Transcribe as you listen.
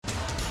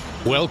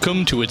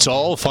Welcome to It's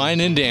All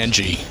Fine and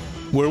Dangy,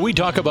 where we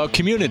talk about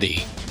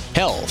community,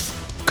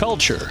 health,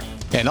 culture,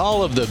 and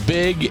all of the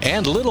big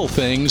and little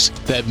things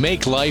that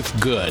make life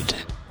good.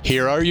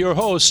 Here are your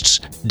hosts,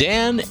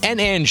 Dan and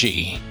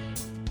Angie.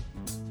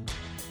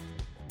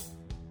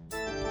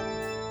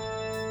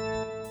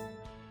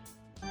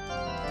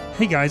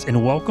 Hey guys,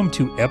 and welcome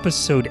to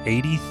episode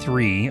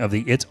 83 of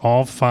the It's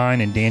All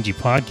Fine and Dangy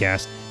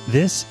podcast.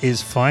 This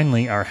is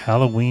finally our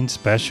Halloween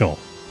special.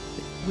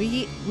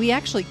 We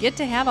actually get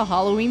to have a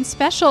Halloween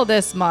special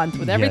this month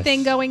with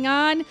everything going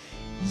on.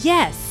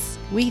 Yes,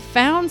 we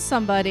found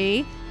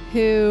somebody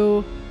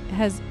who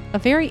has a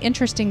very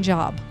interesting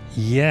job.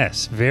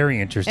 Yes, very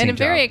interesting and a job.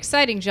 very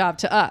exciting job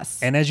to us.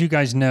 And as you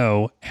guys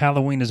know,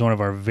 Halloween is one of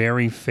our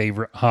very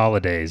favorite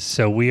holidays.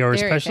 So we are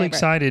especially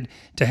excited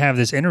to have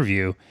this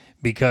interview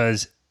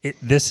because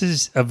this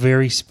is a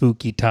very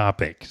spooky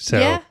topic. So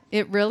yeah,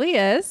 it really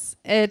is.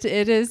 It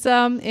is.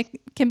 It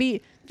can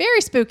be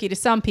very spooky to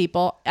some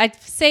people.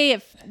 I'd say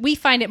if we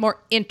find it more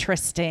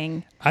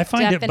interesting. I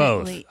find it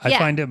both. I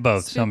find it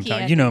both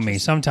sometimes. You know me.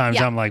 Sometimes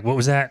I'm like, what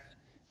was that?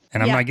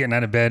 And I'm not getting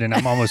out of bed and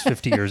I'm almost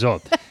 50 years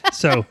old.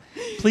 So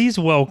please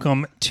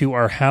welcome to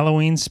our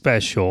Halloween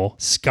special,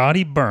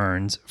 Scotty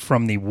Burns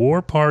from the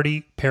War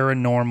Party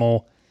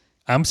Paranormal,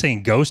 I'm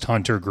saying Ghost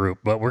Hunter group,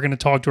 but we're going to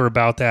talk to her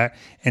about that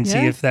and see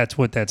if that's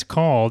what that's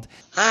called.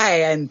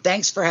 Hi, and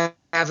thanks for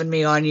having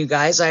me on, you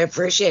guys. I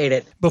appreciate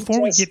it.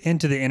 Before we get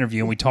into the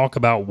interview and we talk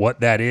about what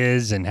that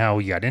is and how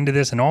you got into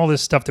this and all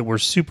this stuff that we're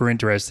super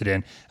interested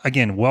in,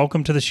 again,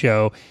 welcome to the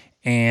show.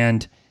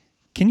 And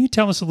can you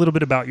tell us a little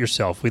bit about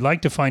yourself? We'd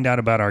like to find out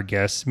about our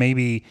guests,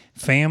 maybe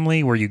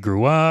family, where you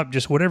grew up,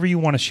 just whatever you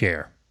want to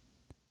share.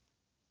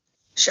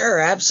 Sure,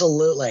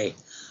 absolutely.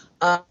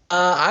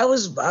 I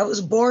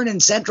was born in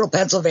central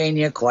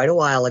Pennsylvania quite a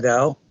while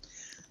ago.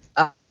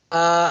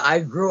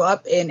 I grew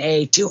up in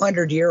a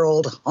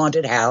 200-year-old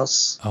haunted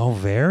house. Oh,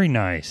 very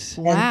nice.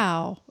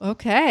 Wow.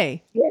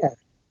 Okay. Yeah.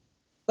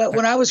 But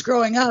when I was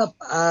growing up,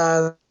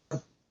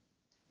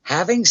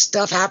 having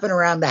stuff happen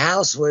around the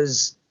house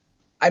that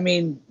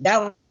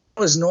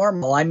was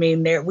normal.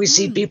 We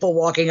see people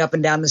walking up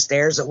and down the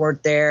stairs that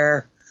weren't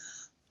there.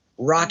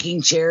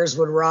 Rocking chairs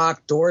would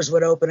rock, doors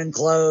would open and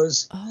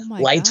close,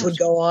 lights would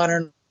go on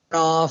and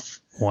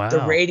off. Wow. The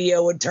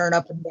radio would turn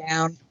up and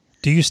down.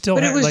 Do you still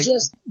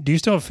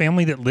have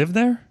family that live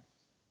there?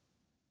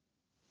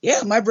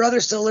 Yeah, my brother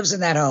still lives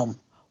in that home.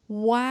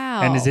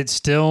 Wow. And is it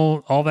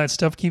still, all that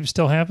stuff keeps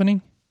still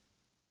happening?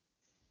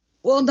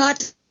 Well,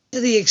 not to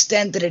the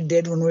extent that it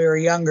did when we were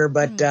younger,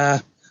 but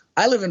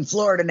I live in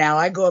Florida now.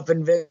 I go up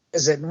and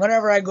visit, and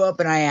whenever I go up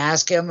and I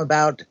ask him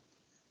about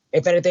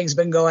if anything's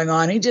been going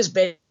on, he just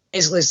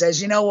basically says,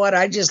 you know what,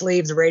 I just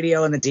leave the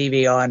radio and the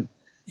TV on.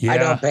 Yeah. I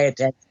don't pay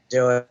attention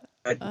to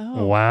it.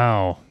 Oh.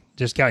 Wow.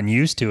 Just gotten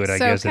used to it, I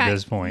guess, at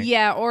this point.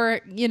 Yeah,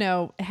 or,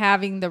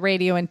 having the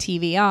radio and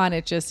TV on,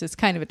 it's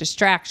kind of a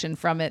distraction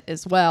from it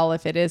as well.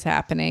 If it is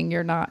happening,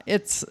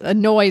 it's a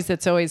noise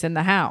that's always in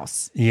the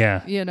house.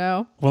 Yeah.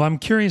 Well, I'm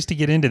curious to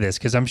get into this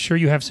because I'm sure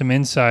you have some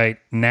insight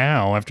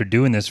now after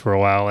doing this for a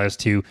while as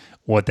to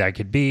what that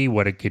could be,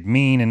 what it could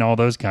mean, and all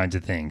those kinds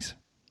of things.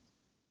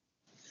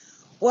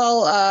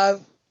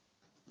 Well,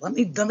 let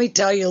me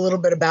tell you a little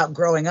bit about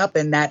growing up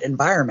in that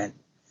environment.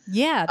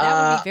 Yeah,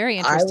 that would be very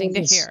interesting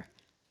to hear.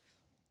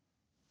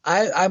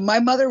 My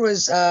mother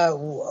was,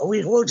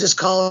 we'll just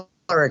call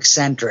her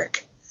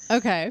eccentric.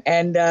 Okay.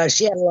 And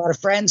she had a lot of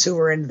friends who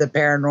were into the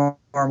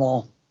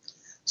paranormal.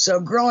 So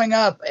growing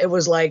up, it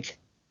was like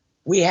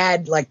we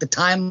had like the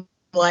Time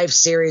Life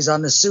series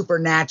on the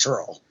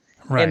supernatural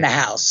in the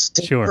house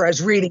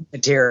as reading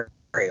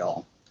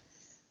material.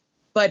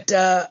 But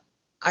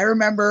I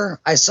remember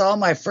I saw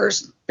my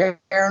first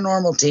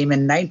paranormal team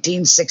in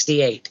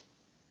 1968.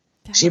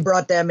 She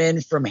brought them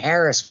in from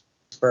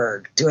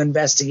Harrisburg to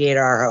investigate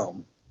our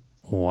home.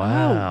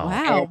 Wow. Oh,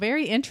 wow.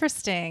 Very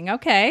interesting.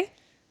 Okay.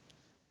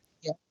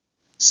 Yeah.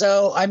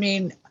 So, I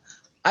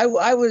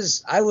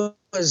was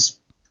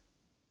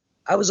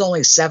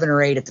only 7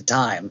 or 8 at the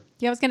time.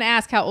 Yeah, I was going to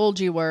ask how old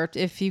you were,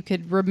 if you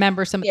could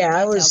remember some of the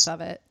details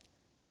of it.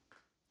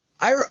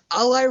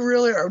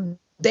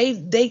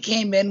 They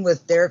came in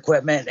with their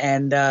equipment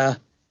and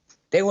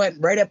they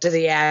went right up to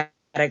the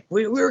attic.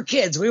 We were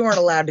kids. We weren't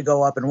allowed to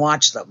go up and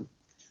watch them.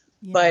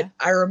 Yeah. But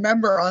I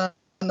remember on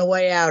the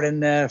way out in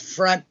the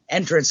front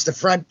entrance, the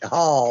front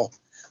hall,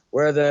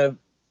 where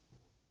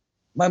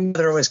my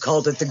mother always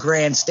called it the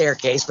grand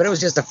staircase, but it was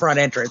just the front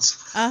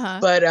entrance. Uh-huh.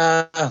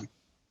 But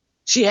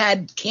she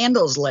had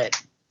candles lit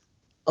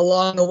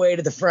along the way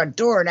to the front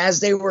door. And as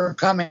they were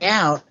coming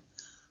out,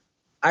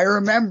 I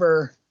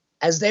remember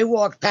as they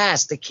walked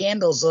past, the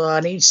candles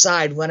on each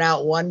side went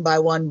out one by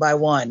one by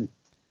one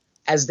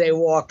as they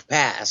walked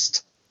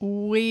past.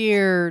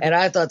 Weird. And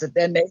I thought that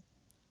then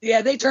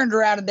they turned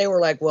around and they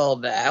were like, well,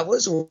 that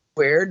was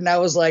weird. And I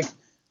was like,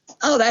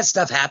 oh, that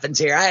stuff happens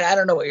here. I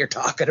don't know what you're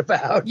talking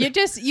about.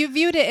 You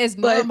viewed it as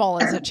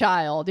normal as a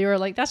child. You were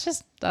like,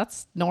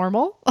 that's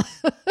normal.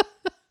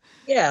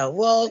 Yeah.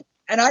 Well,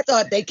 and I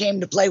thought they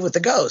came to play with the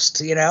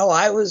ghost.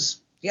 I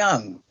was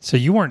young. So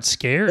you weren't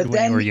scared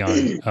when you were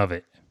young of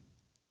it?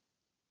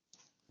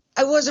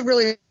 I wasn't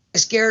really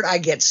scared. I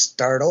get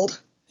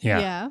startled.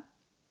 Yeah.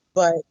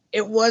 But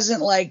it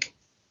wasn't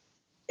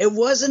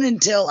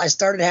until I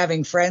started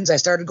having friends, I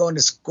started going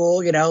to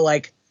school, and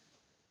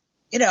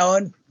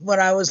when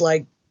I was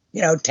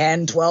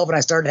 10, 12, and I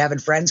started having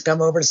friends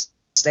come over to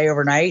stay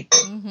overnight,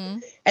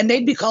 and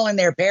they'd be calling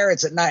their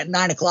parents at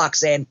 9 o'clock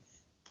saying,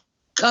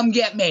 come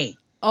get me,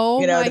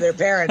 to their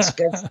parents.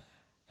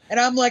 And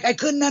I'm like, I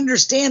couldn't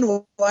understand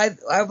why.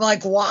 I'm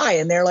like, why?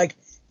 And they're like,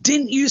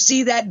 didn't you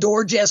see that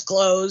door just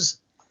close?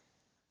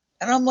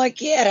 And I'm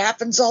like, yeah, it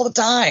happens all the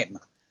time.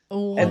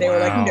 Oh, and they were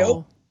like,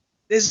 nope,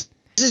 this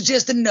is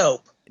just a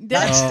nope.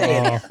 Not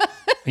staying there.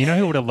 You know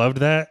who would have loved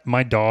that?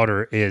 My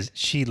daughter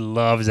she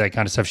loves that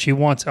kind of stuff. She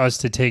wants us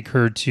to take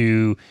her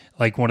to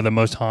one of the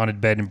most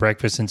haunted bed and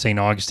breakfasts in St.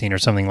 Augustine or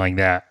something like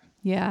that.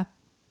 Yeah.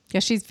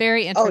 Yeah, she's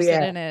very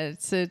interested in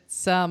it.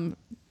 It's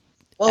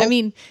I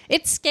mean,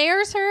 it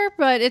scares her,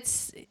 but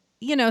it's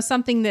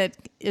something that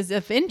is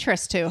of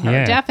interest to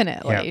her,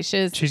 definitely. Yeah.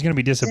 She's going to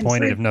be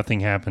disappointed if nothing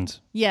happens.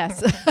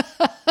 Yes.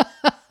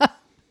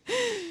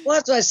 Well,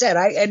 that's what I said.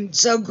 And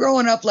so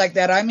growing up like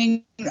that, I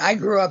mean, I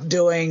grew up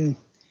doing,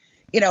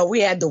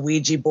 we had the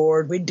Ouija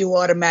board, we'd do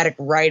automatic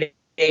writing,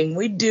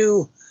 we'd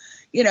do,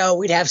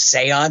 we'd have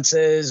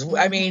seances.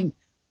 I mean,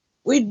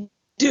 we'd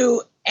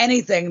do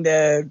anything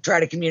to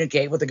try to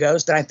communicate with the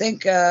ghost. And I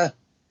think,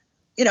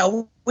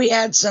 we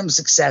had some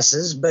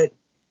successes, but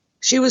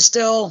she was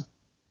still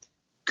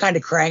kind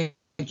of cranky.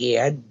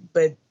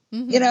 But,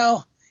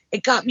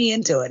 it got me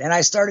into it. And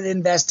I started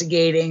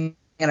investigating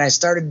and I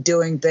started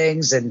doing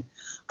things. And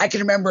I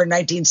can remember in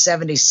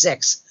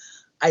 1976,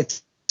 I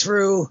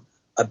threw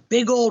a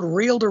big old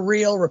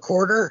reel-to-reel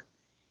recorder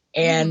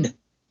and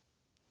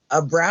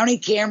a Brownie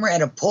camera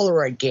and a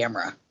Polaroid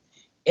camera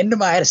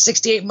I had a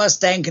 68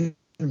 Mustang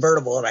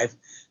convertible, and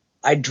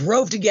I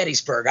drove to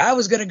Gettysburg. I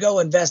was going to go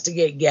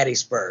investigate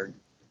Gettysburg.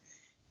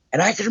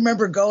 And I can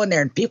remember going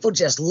there and people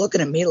just looking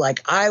at me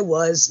like I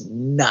was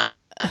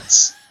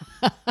nuts.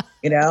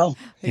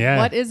 Yeah.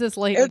 What is this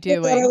lady doing?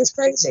 I thought I was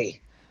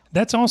crazy.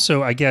 That's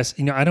also, I guess,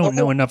 I don't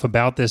know enough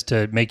about this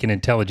to make an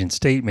intelligent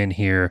statement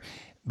here,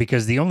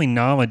 because the only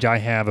knowledge I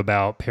have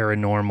about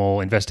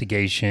paranormal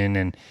investigation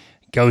and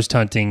ghost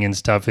hunting and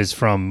stuff is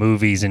from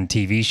movies and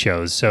TV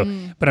shows. So,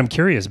 but I'm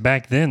curious,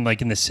 back then,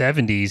 in the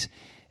 70s,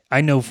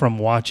 I know from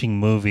watching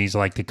movies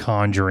like The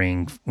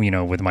Conjuring,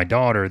 with my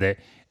daughter, that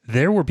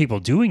there were people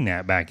doing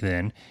that back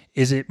then.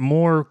 Is it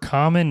more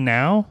common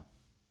now?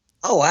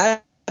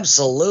 Oh,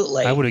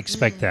 absolutely. I would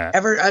expect that.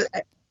 Ever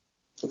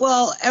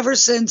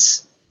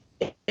since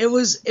it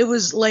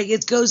was like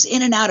it goes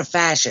in and out of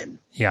fashion.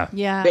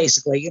 Yeah.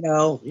 Basically,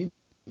 you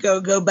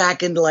go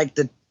back into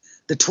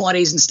the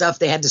 20s and stuff.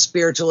 They had the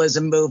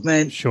spiritualism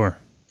movement. Sure.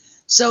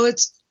 So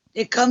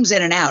it comes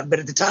in and out. But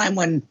at the time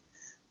when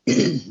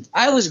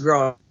I was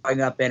growing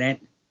up in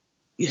it,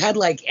 you had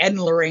Ed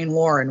and Lorraine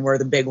Warren were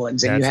the big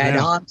ones, and you had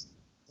Hans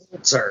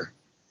Holzer.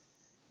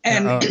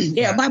 And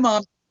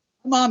my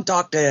mom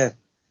talked to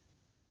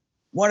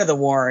one of the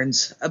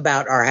Warrens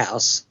about our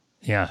house.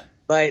 Yeah.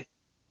 But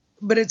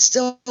it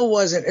still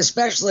wasn't,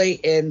 especially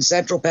in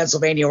central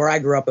Pennsylvania where I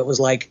grew up, it was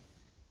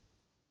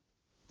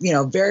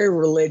very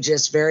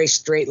religious, very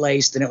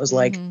straight-laced. And it was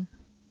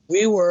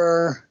we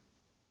were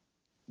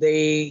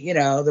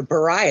the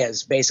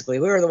pariahs, basically.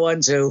 We were the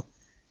ones who,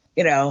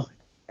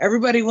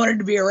 everybody wanted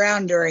to be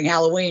around during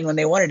Halloween when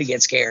they wanted to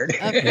get scared.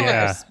 Of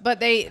course. But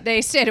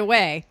they stayed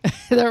away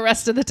the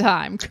rest of the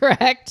time,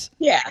 correct?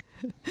 Yeah.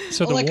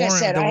 So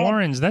the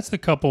Warrens, that's the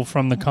couple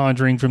from The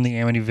Conjuring, from the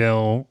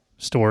Amityville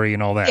story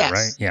and all that,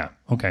 right? Yeah.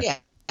 Okay.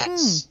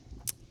 Yes.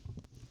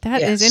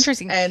 That is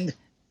interesting. And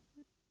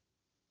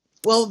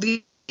well,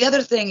 the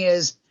other thing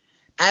is,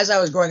 as I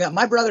was growing up,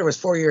 my brother was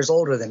 4 years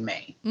older than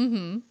me.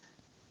 Mm-hmm.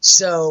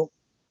 So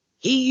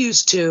he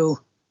used to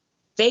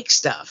fake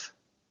stuff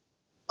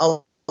a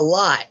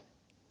lot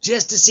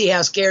just to see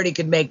how scared he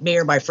could make me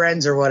or my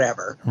friends or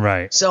whatever.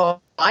 Right.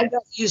 So I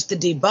got used to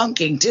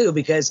debunking too,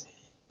 because,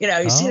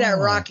 you see that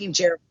rocking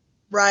chair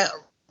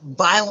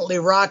violently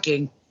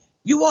rocking,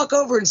 you walk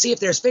over and see if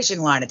there's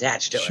fishing line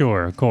attached to it.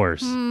 Sure, of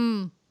course.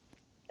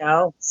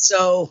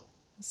 So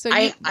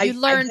you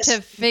learned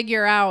to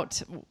figure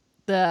out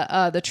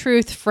the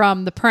truth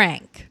from the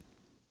prank.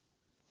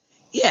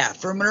 Yeah,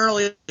 from an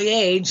early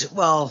age.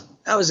 Well,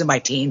 I was in my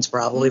teens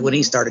probably when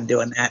he started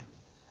doing that.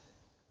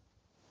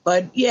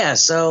 But yeah,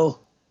 so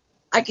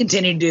I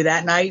continued to do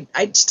that, and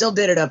I still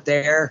did it up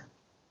there.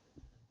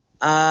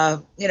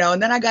 And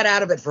then I got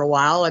out of it for a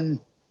while, and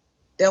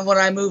then when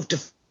I moved to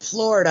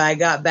Florida, I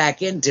got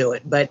back into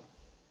it. But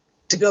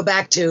to go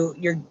back to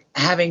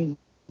getting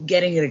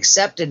it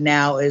accepted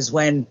now is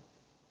when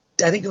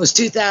I think it was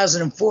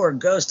 2004,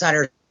 Ghost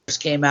Hunters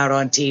came out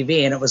on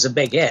TV, and it was a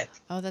big hit.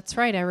 Oh, that's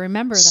right. I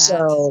remember that.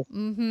 So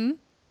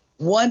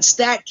once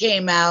that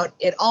came out,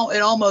 it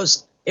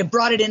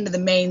brought it into the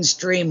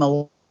mainstream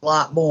a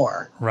lot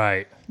more.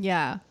 Right.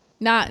 Yeah.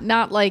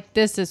 Not like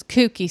this is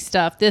kooky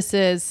stuff. This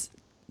is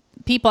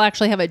people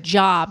actually have a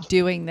job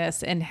doing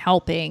this and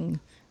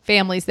helping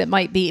families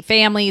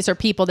or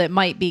people that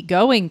might be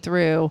going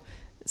through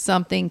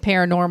something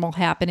paranormal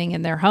happening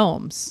in their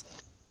homes.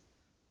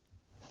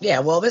 Yeah,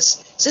 well,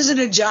 this isn't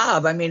a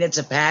job. I mean, it's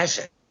a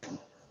passion.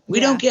 We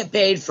don't get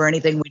paid for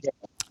anything we do.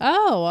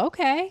 Oh,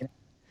 okay.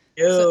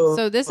 No.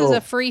 So this is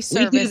a free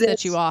service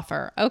that you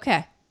offer.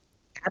 Okay.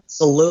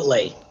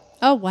 Absolutely.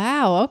 Oh,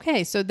 wow.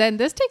 Okay. So then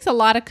this takes a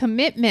lot of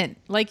commitment.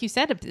 Like you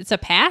said, it's a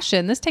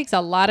passion. This takes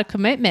a lot of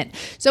commitment.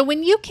 So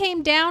when you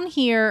came down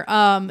here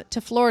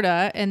to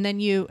Florida, and then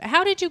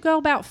how did you go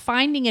about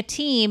finding a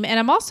team? And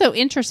I'm also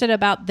interested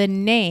about the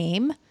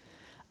name.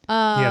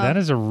 That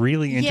is a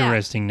really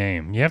interesting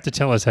name. You have to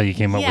tell us how you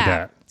came up with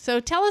that. So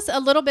tell us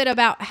a little bit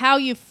about how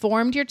you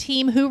formed your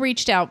team, who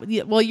reached out.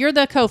 Well, you're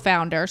the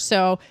co-founder.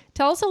 So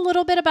tell us a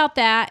little bit about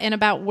that and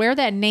about where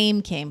that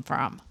name came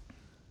from.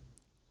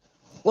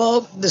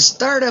 Well, the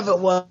start of it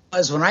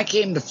was when I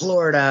came to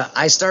Florida,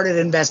 I started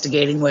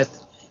investigating it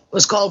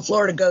was called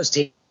Florida Ghost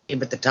Team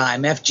at the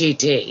time,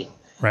 FGT.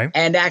 Right.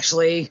 And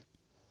actually,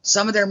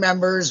 some of their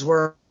members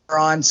were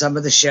on some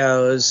of the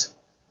shows.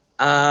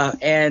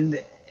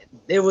 And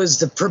it was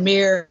the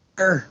premier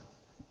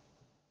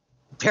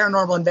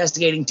paranormal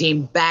investigating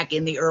team back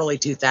in the early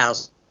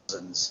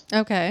 2000s.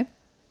 Okay.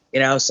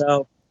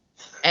 So,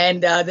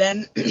 and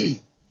then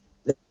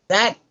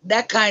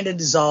that kind of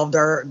dissolved.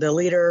 The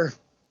leader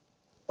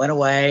went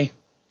away,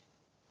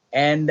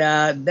 and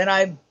then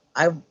I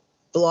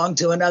belonged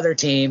to another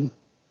team,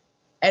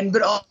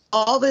 but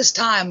all this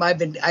time I'd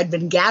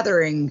been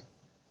gathering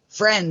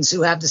friends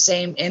who have the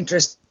same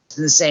interest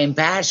and the same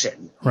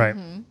passion. Right.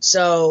 Mm-hmm.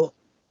 So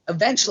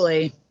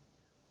eventually,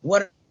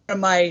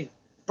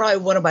 probably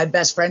one of my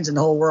best friends in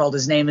the whole world,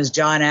 his name is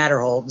John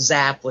Adderholt,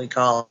 Zap we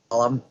call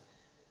him,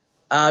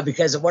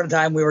 because at one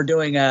time we were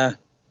doing a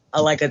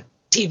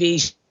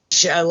TV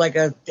show, like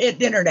an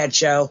internet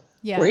show.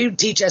 Yeah. Where he would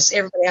teach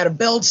everybody how to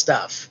build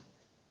stuff.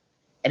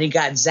 And he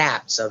got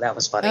zapped, so that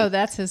was funny. Oh,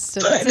 that's his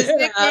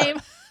nickname.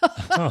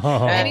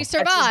 And he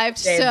survived,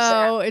 so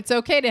Zap. It's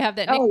okay to have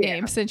that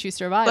nickname since you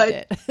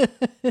survived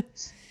it.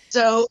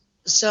 so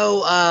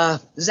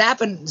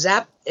Zap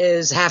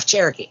is half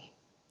Cherokee.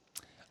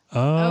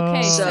 Oh.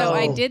 Okay, so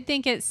I did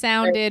think it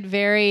sounded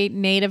very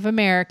Native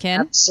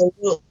American.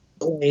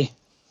 Absolutely.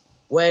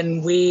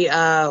 When we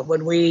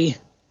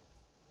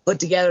put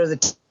together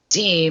the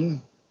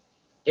team,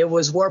 it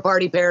was War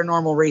Party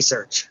Paranormal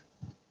Research.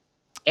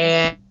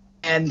 And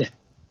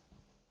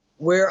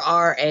we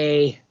are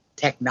a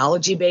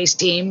technology-based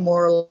team,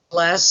 more or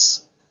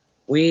less.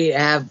 We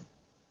have,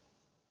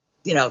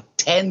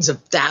 tens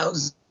of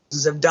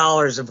thousands of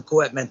dollars of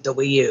equipment that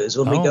we use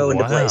when we go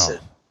into places.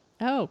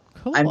 Oh,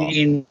 cool. I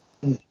mean,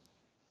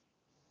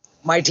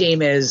 my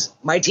team is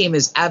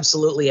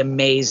absolutely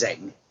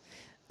amazing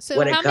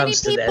when it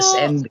comes to this.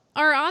 And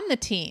are on the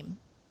team,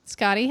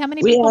 Scotty? How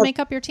many people make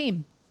up your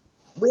team?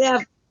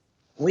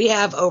 We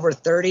have over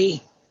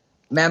 30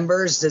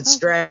 members that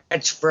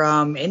stretch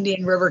from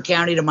Indian River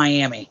County to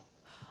Miami.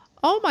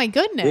 Oh my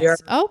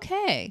goodness.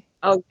 Okay.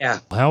 Oh yeah.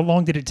 How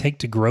long did it take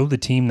to grow the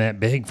team that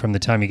big from the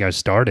time you guys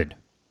started?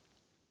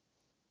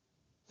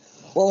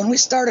 Well, when we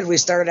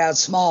started out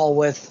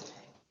small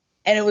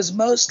and it was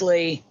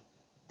mostly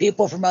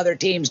people from other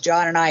teams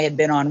John and I had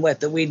been on with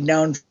that we'd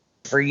known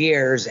for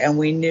years, and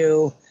we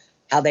knew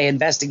how they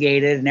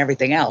investigated and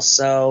everything else.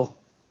 So,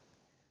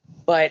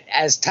 but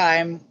as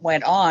time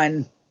went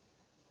on,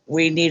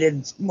 we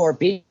needed more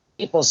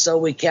people, so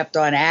we kept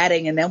on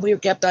adding, and then we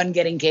kept on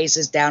getting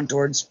cases down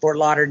towards Fort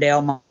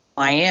Lauderdale,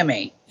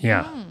 Miami.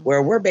 Yeah.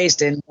 Where we're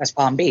based in West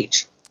Palm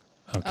Beach.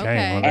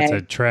 Okay. Well, that's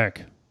a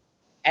trek.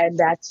 And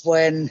that's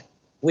when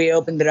we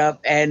opened it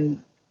up,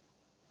 and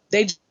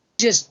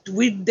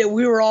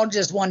we were all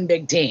just one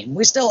big team.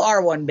 We still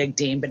are one big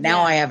team, but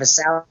now I have a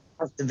South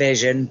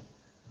division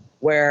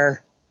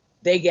where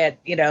they get,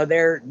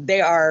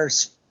 they are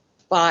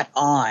spot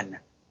on.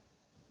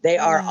 They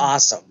are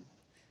awesome.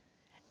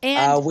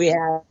 And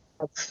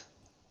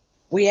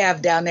we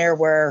have down there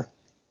where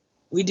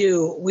we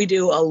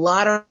do a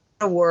lot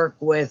of work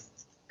with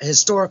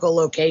historical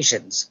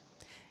locations.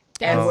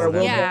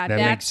 That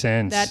makes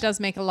sense. That does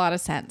make a lot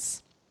of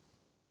sense.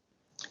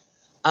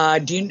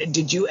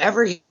 Did you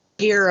ever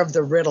hear of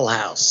the Riddle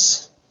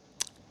House?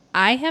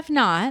 I have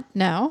not.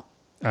 No.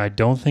 I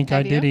don't think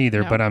I did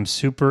either, but I'm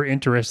super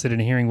interested in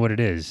hearing what it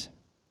is.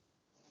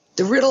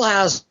 The Riddle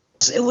House,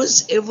 it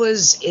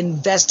was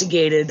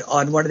investigated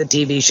on one of the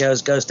TV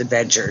shows, Ghost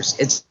Adventures.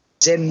 It's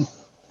in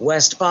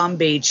West Palm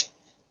Beach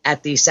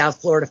at the South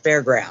Florida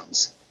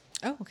Fairgrounds.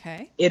 Oh,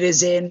 okay. It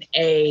is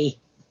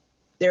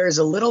there is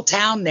a little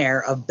town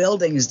there of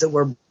buildings that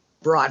were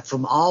brought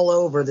from all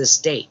over the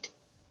state.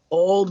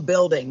 Old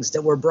buildings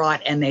that were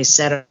brought, and they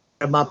set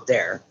them up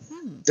there.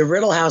 The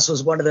Riddle House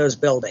was one of those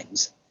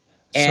buildings.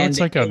 So it's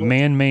like a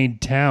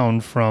man-made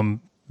town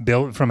from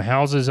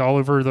houses all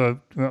over the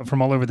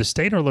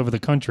state or all over the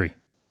country?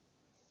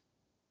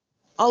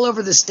 All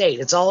over the state.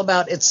 It's all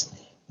about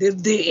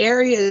the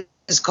area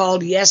is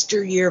called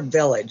Yesteryear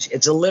Village.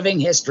 It's a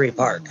living history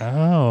park.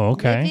 Oh,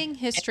 okay. Living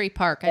history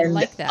park. I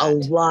like that.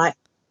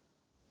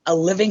 A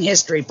living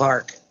history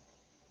park.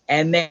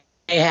 and they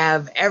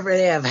have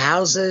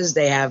houses.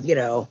 They have,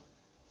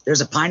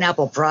 there's a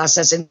pineapple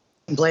processing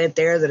plant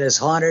there that is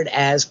haunted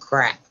as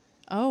crap.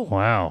 Oh,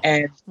 wow.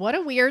 And what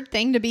a weird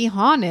thing to be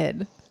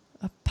haunted.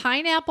 A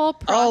pineapple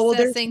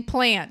processing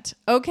plant.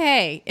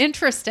 Okay,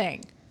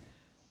 interesting.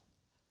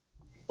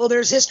 Well,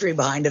 there's history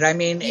behind it. I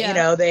mean,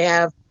 they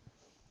have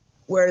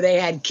where they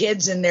had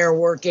kids in there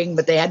working,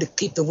 but they had to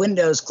keep the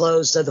windows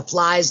closed so the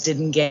flies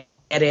didn't get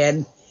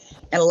in.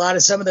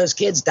 And some of those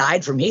kids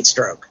died from heat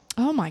stroke.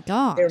 Oh my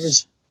gosh. There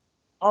was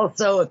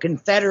also a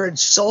Confederate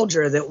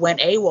soldier that went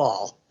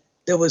AWOL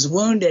that was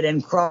wounded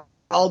and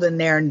crawled in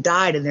there and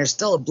died. And there's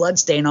still a blood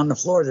stain on the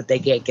floor that they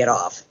can't get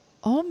off.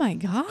 Oh my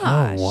gosh.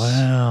 Oh,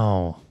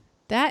 wow.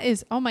 That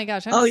is, oh my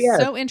gosh. I'm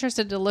so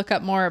interested to look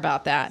up more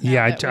about that.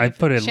 Yeah, I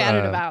put a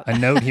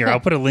note here. I'll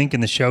put a link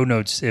in the show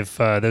notes if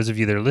those of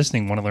you that are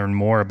listening want to learn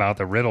more about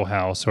the Riddle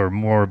House or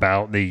more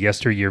about the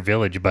Yesteryear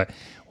Village. But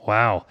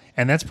wow.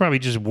 And that's probably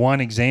just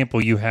one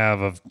example you have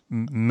of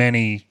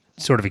many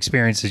sort of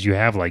experiences you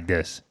have like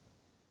this.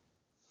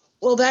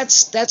 Well,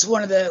 that's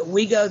one of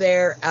we go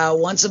there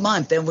once a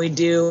month and we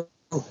do,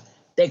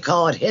 they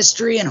call it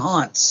History and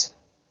Haunts.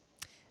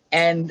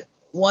 And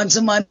once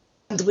a month,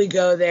 we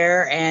go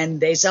there and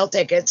they sell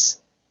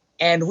tickets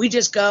and we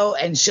just go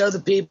and show the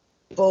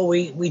people.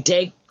 We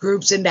take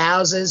groups into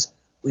houses.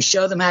 We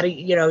show them how to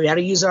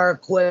use our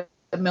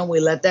equipment. We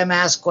let them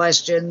ask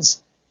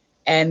questions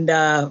and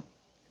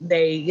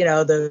they,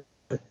 the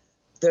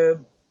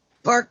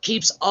park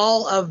keeps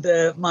all of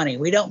the money.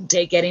 We don't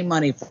take any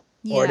money for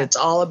it. It's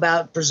all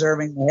about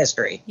preserving the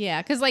history.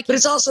 Yeah, because but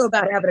it's also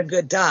about having a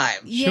good time.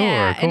 Yeah,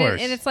 sure, of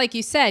course. And it's like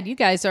you said, you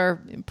guys are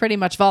pretty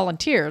much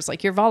volunteers.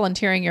 Like you're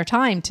volunteering your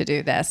time to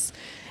do this.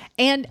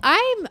 And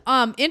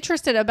I'm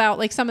interested about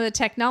like some of the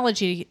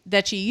technology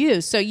that you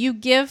use. So you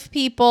give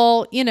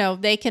people,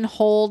 they can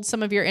hold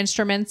some of your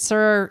instruments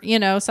or,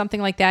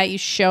 something like that. You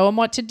show them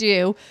what to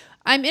do.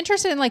 I'm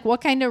interested in like what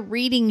kind of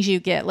readings you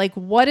get. Like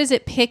what is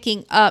it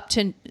picking up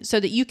so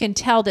that you can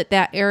tell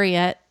that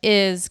area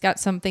is got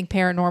something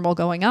paranormal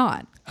going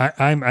on?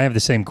 I have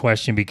the same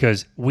question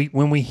because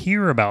when we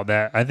hear about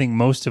that, I think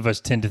most of us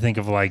tend to think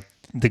of like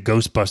the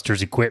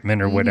Ghostbusters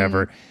equipment or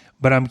whatever.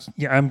 But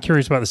I'm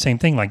curious about the same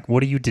thing. Like, what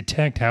do you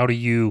detect?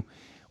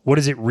 What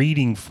is it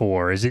reading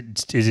for? Is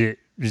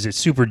it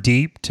super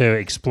deep to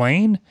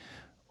explain,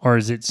 or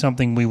is it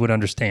something we would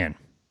understand?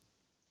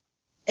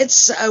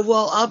 It's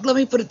let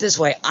me put it this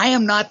way. I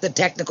am not the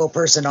technical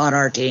person on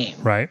our team.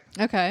 Right.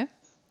 Okay.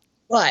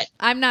 But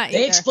I'm not.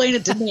 They explain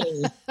it to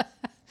me.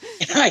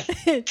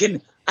 And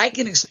I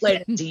can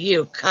explain it to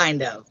you,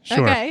 kind of.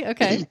 Sure.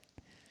 Okay.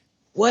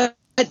 What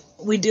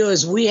we do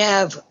is we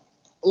have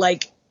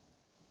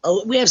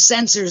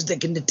sensors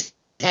that can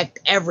detect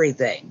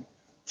everything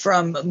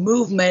from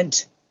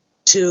movement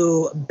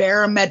to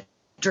barometric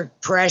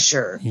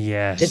pressure,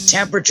 to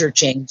temperature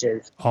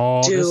changes.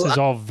 This is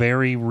all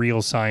very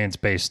real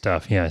science-based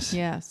stuff. Yes.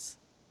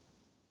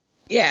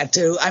 Yeah.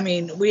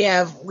 We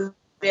have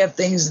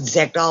things that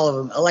detect all of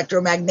them,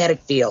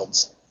 electromagnetic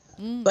fields.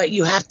 But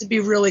you have to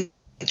be really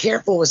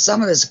careful with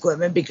some of this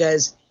equipment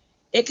because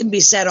it can be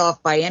set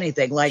off by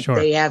anything. Like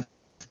they have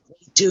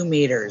 2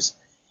 meters.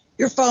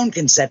 Your phone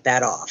can set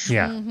that off.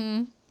 Yeah.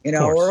 Mm-hmm.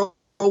 Or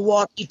a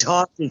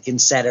walkie-talkie can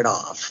set it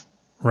off.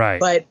 Right.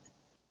 But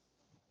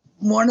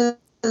one of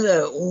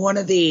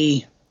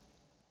the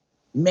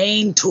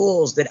main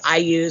tools that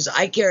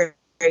I carry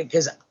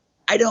because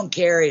I don't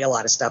carry a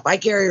lot of stuff. I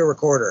carry a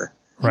recorder.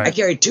 Right. I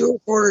carry 2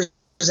 recorders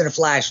and a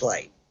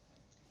flashlight.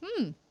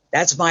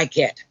 That's my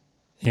kit.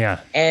 Yeah.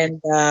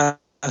 And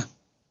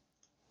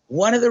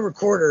one of the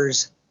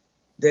recorders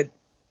that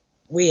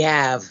we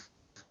have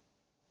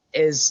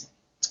it's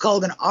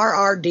called an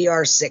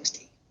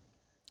RRDR60.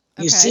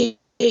 You see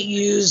it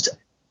used,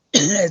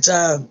 it's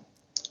a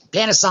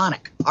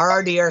Panasonic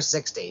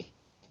RRDR60.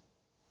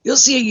 You'll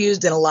see it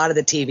used in a lot of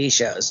the TV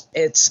shows.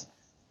 It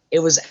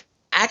was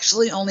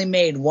actually only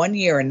made 1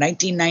 year in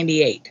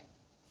 1998.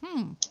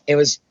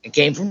 It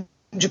came from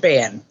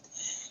Japan.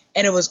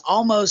 And it was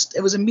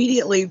not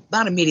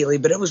immediately,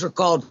 but it was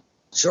recalled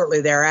shortly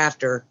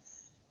thereafter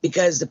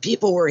because the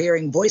people were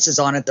hearing voices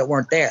on it that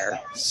weren't there.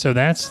 So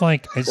that's so I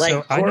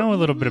know a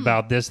little bit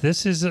about this.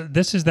 This is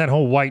that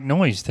whole white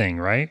noise thing,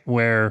 right?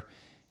 Where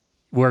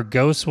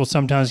ghosts will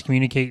sometimes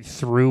communicate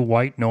through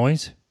white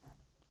noise.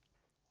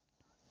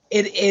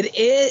 It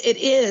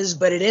is,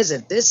 but it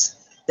isn't.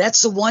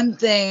 That's the one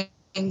thing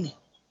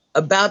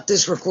about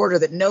this recorder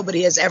that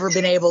nobody has ever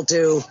been able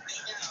to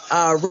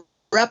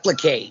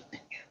replicate.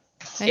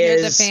 And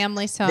you're the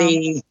family's home.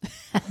 The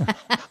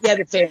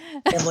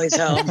family's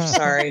home.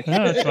 Sorry.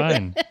 No, that's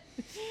fine.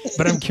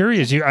 But I'm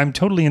curious. I'm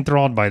totally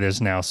enthralled by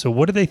this now. So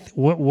what do they?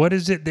 What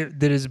is it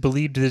that is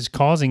believed is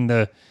causing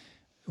the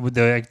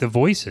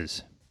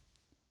voices?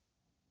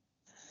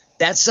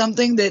 That's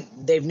something that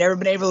they've never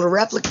been able to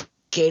replicate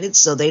it,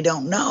 so they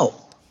don't know.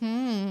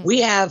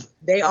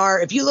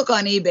 If you look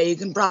on eBay, you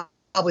can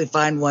probably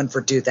find one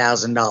for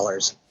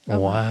 $2,000.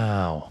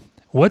 Wow.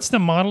 What's the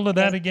model of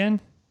that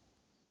again?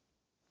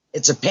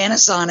 It's a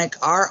Panasonic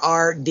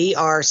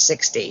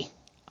RRDR60.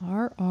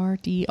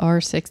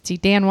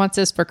 RRDR60. Dan wants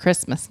this for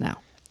Christmas now.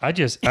 I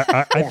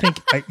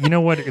think, you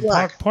know what?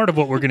 Part of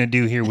what we're going to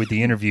do here with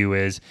the interview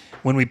is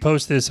when we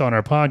post this on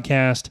our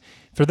podcast,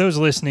 for those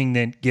listening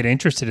that get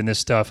interested in this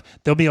stuff,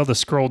 they'll be able to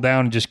scroll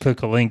down and just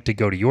click a link to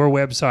go to your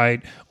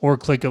website or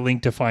click a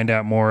link to find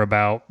out more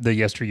about the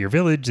Yesteryear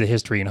Village, the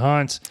history and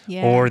haunts,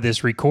 or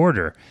this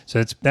recorder.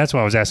 So that's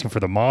why I was asking for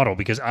the model,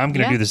 because I'm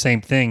going to do the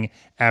same thing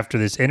after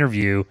this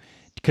interview,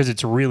 because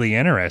it's really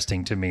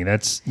interesting to me.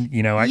 That's,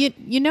 you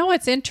know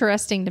what's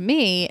interesting to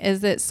me is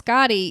that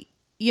Scotty,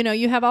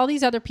 you have all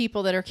these other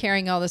people that are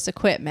carrying all this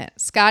equipment.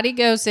 Scotty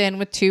goes in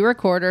with 2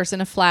 recorders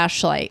and a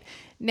flashlight.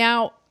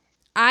 Now,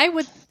 I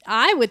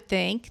would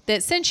think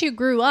that since you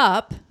grew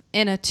up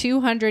in a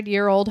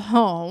 200-year-old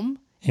home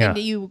and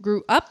you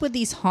grew up with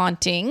these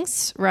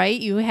hauntings, right?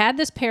 You had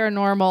this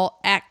paranormal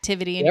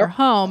activity in your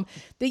home,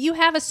 that you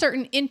have a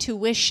certain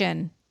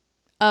intuition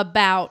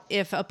about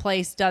if a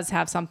place does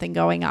have something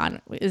going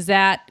on. Is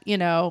that,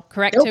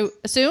 correct to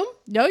assume?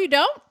 No, you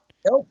don't?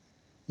 Nope.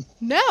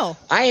 No.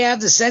 I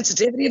have the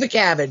sensitivity of a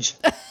cabbage.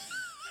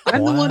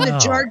 I'm the one that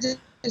charges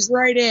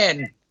right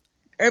in.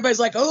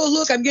 Everybody's like, oh,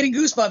 look, I'm getting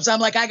goosebumps. I'm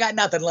like, I got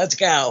nothing. Let's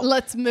go.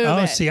 Let's move it.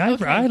 Oh, see,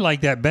 I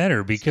like that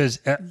better, because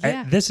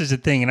this is the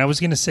thing, and I was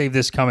going to save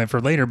this comment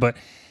for later, but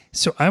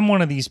so I'm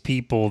one of these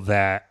people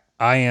that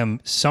I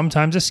am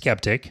sometimes a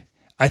skeptic.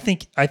 I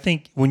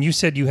think when you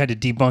said you had to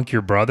debunk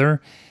your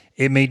brother,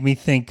 it made me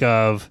think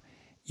of,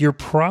 you're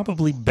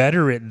probably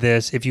better at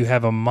this if you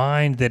have a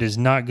mind that is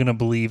not going to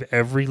believe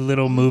every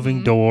little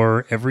moving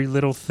door, every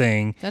little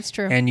thing. That's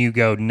true. And you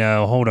go,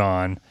 no, hold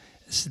on.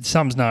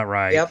 Something's not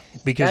right. Yep.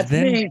 Because that's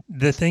then me.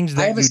 The things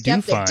that you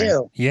do find.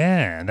 Too.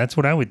 Yeah, that's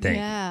what I would think.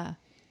 Yeah.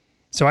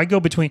 So I go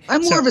between.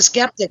 I'm more of a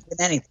skeptic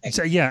than anything.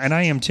 So, yeah, and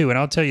I am too. And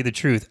I'll tell you the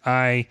truth.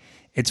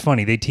 It's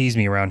funny, they tease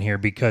me around here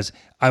because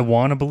I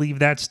want to believe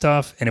that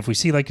stuff. And if we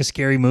see like a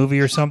scary movie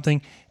or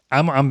something,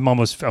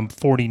 I'm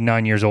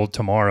 49 years old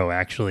tomorrow,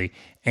 actually.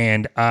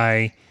 And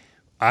I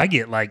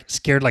get like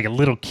scared like a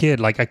little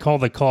kid. Like I call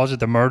the closet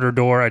the murder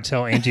door. I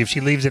tell Angie if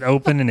she leaves it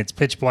open and it's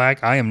pitch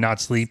black, I am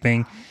not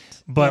sleeping.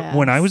 But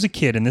when I was a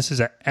kid, and this is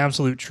an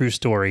absolute true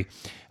story,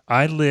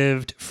 I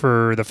lived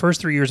for the first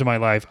 3 years of my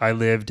life. I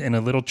lived in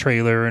a little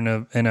trailer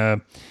in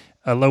a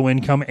low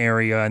income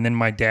area, and then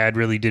my dad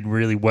really did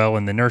really well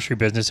in the nursery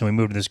business, and we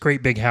moved to this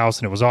great big house,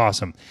 and it was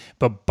awesome.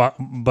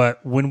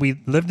 But when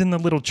we lived in the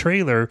little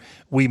trailer,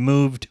 we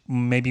moved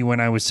maybe when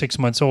I was 6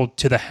 months old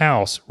to the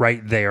house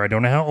right there. I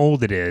don't know how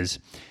old it is.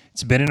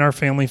 It's been in our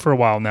family for a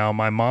while now.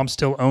 My mom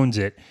still owns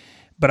it,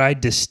 but I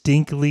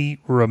distinctly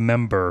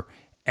remember.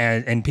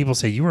 And people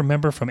say, you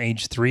remember from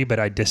age 3, but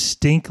I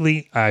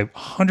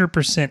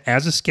 100%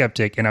 as a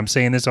skeptic, and I'm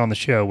saying this on the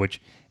show,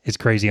 which is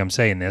crazy I'm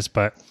saying this,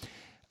 but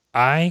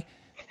I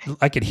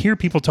could hear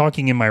people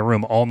talking in my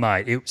room all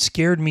night. It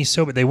scared me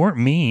so bad. They weren't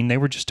mean. They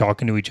were just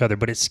talking to each other,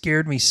 but it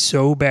scared me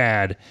so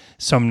bad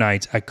some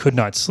nights I could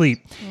not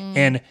sleep.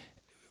 And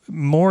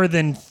more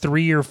than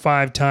 3 or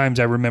 5 times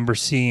I remember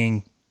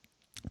seeing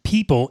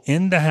people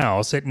in the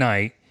house at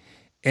night,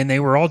 and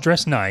they were all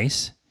dressed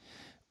nice.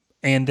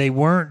 And they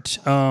weren't,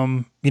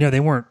 they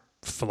weren't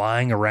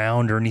flying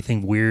around or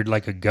anything weird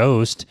like a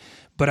ghost,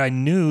 but I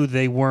knew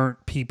they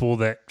weren't people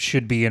that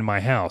should be in my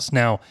house.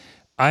 Now,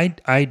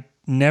 I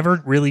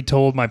never really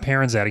told my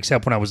parents that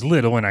except when I was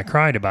little and I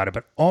cried about it.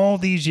 But all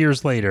these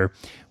years later,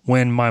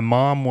 when my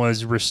mom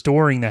was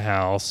restoring the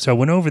house, so I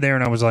went over there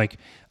and I was like,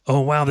 oh,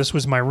 wow, this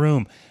was my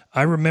room.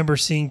 I remember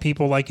seeing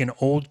people like in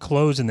old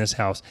clothes in this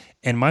house.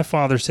 And my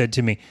father said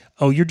to me,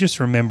 oh, you're just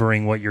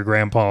remembering what your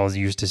grandpa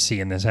used to see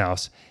in this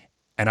house.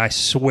 And I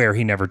swear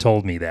he never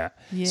told me that.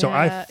 Yeah, so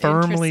I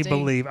firmly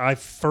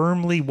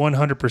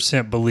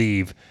 100%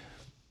 believe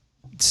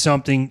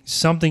something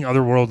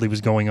otherworldly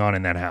was going on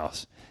in that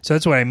house. So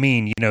that's what I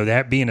mean,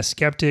 that being a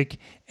skeptic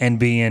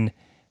and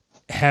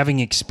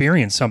having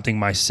experienced something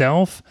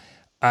myself,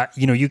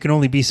 you can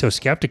only be so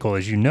skeptical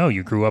as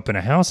you grew up in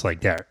a house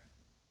like that.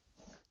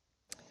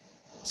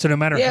 So no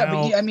matter how...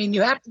 Yeah, but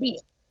you have to be...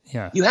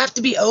 Yeah. You have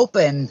to be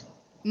open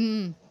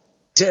to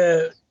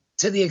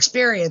the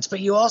experience, but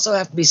you also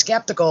have to be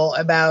skeptical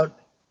about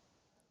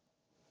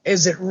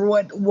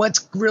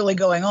what's really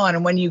going on.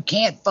 And when you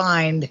can't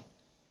find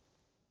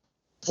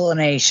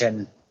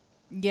explanation,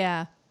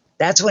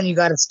 that's when you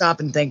got to stop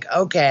and think,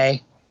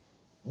 okay,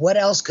 what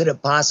else could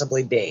it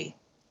possibly be?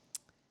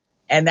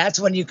 And that's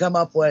when you come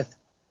up with,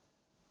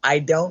 I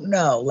don't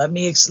know. Let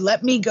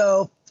me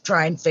go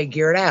try and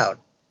figure it out.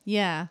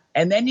 Yeah.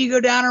 And then you go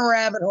down a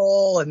rabbit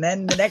hole, and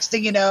then the next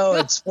thing you know,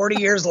 it's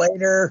 40 years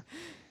later.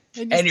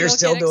 And you're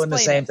still doing the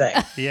same thing.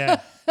 Yeah.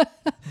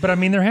 But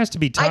there has to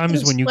be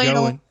times when you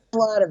go and a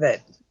lot of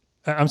it.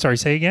 I'm sorry,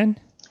 say again?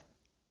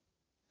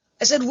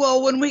 I said,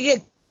 well, when we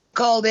get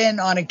called in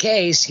on a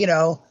case,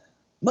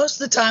 most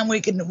of the time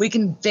we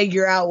can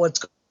figure out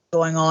what's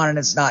going on and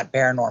it's not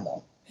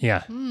paranormal.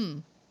 Yeah.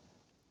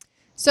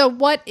 So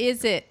what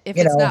is it if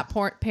it's not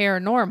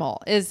paranormal?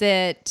 Is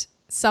it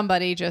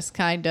somebody just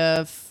kind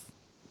of,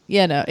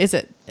 Is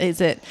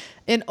it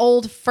an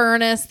old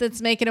furnace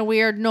that's making a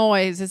weird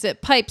noise? Is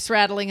it pipes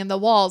rattling in the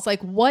walls?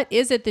 Like, what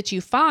is it that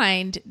you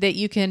find that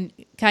you can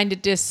kind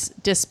of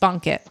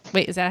debunk it?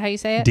 Wait, is that how you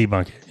say it?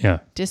 Debunk it, yeah.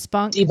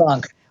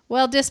 Debunk.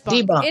 Well,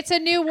 debunk. It's a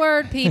new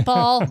word,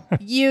 people.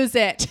 Use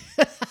it.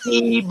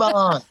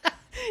 Debunk.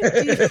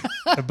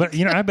 But,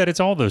 I bet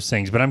it's all those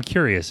things, but I'm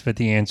curious what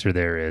the answer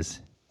there is.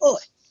 Well,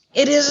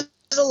 it is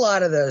a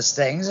lot of those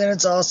things, and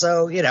it's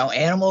also,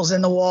 animals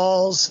in the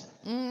walls.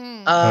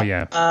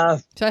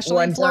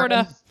 Especially in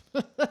Florida.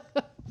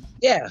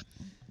 Yeah.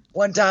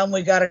 One time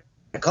we got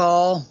a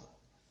call,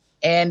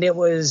 and it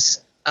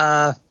was,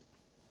 and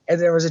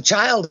there was a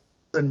child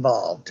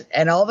involved,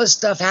 and all this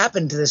stuff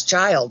happened to this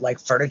child. Like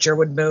furniture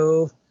would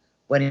move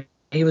when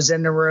he was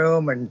in the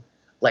room, and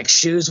like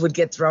shoes would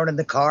get thrown in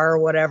the car or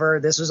whatever.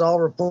 This was all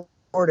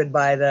reported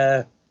by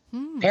the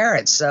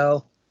parents.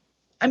 So,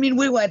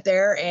 we went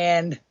there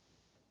and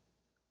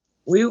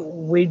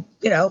we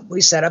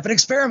set up an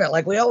experiment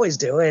like we always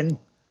do. And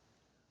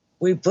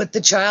we put the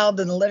child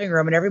in the living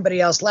room and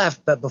everybody else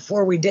left. But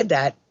before we did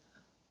that,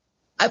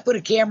 I put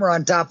a camera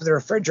on top of the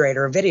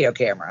refrigerator, a video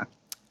camera.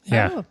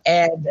 Yeah.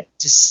 And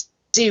to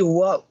see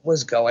what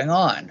was going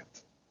on,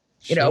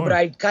 but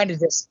I kind of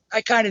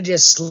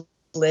just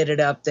slid it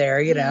up there,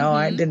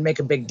 I didn't make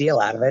a big deal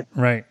out of it.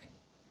 Right.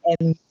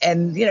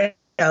 And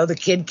the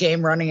kid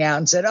came running out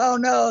and said, "Oh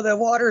no, the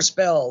water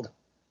spilled."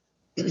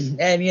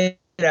 And,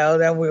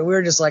 then we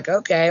were just like,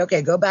 okay,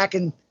 go back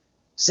and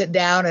sit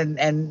down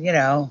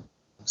and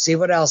see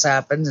what else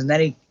happens. And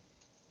then he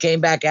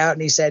came back out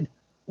and he said,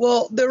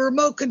 "Well, the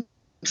remote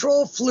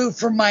control flew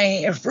from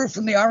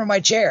the arm of my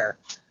chair."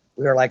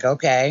 We were like,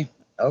 okay.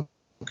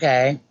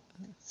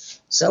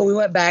 So we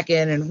went back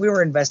in and we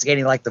were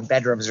investigating like the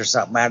bedrooms or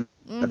something out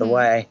of the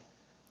way.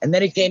 And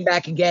then he came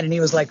back again and he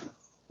was like,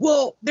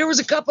 "Well, there was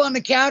a cup on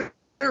the counter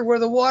where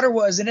the water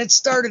was and it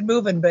started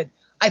moving, but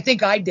I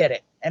think I did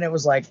it." And it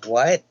was like,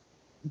 what?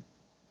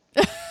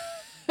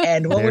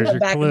 And when we went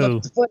back and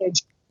looked at the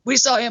footage, we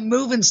saw him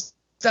moving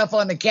stuff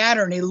on the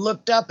counter and he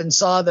looked up and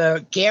saw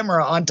the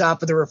camera on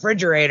top of the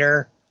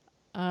refrigerator.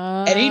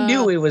 And he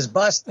knew he was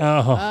busted.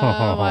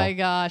 Oh my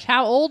gosh.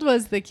 How old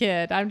was the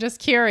kid? I'm just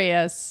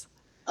curious.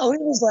 Oh, he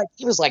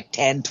was like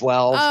 10,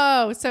 12.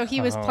 Oh, so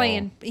he was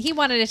playing. He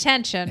wanted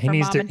attention from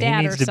mom and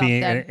dad or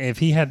something. If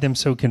he had them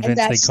so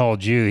convinced they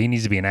called you, he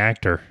needs to be an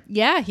actor.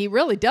 Yeah, he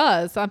really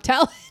does. I'm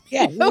telling you.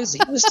 Yeah, he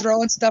was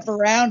throwing stuff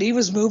around. He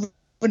was moving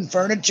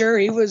furniture.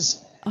 He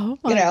was,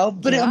 but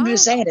I'm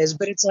just saying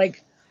but it's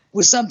like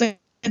with something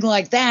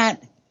like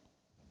that,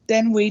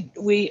 then we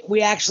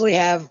actually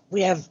have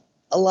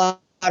a lot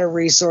of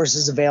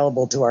resources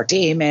available to our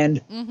team.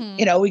 And,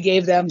 we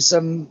gave them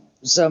some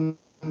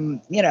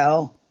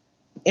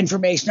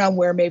information on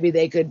where maybe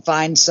they could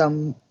find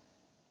some,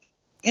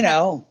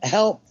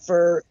 help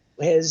for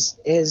his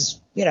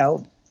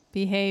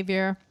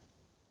behavior.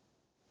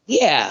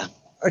 Yeah.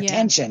 Or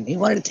attention. He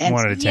wanted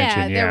attention.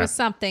 Yeah, there was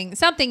something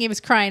he was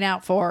crying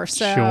out for.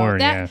 So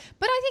But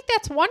I think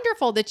that's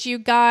wonderful that you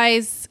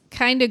guys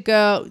kind of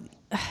go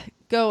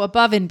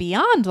above and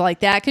beyond like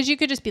that, because you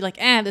could just be like,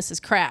 this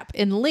is crap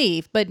and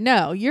leave. But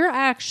no, you're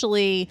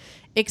actually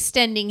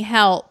extending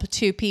help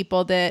to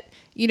people that,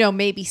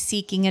 may be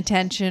seeking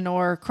attention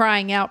or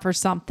crying out for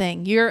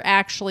something. You're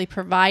actually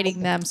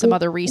providing them some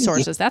other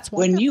resources. That's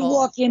wonderful.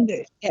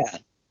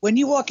 When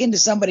you walk into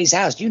somebody's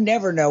house, you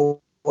never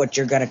know what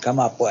you're going to come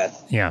up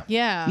with. Yeah.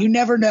 Yeah. You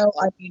never know.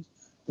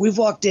 We've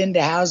walked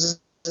into houses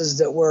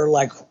that were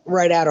like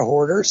right out of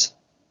Hoarders.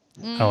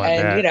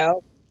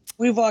 And,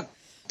 we've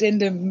walked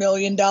into $1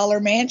 million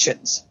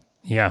mansions.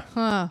 Yeah.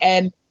 Huh.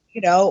 And,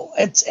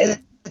 it's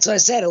what I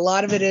said. A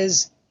lot of it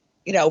is,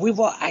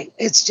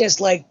 it's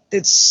just like,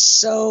 it's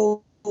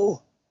so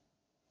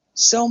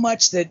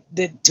much that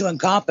to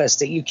encompass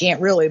that you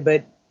can't really,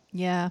 but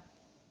yeah.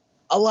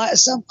 A lot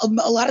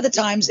of the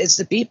times it's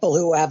the people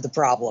who have the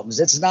problems.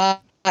 It's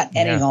not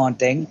any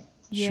haunting.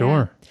 Yeah.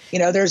 Sure.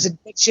 There's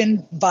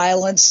addiction,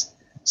 violence.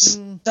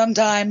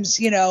 Sometimes,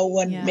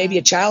 when maybe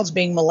a child's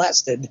being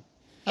molested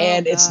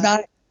and it's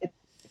not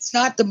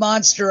the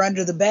monster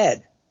under the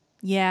bed.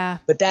 Yeah.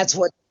 But that's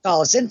what they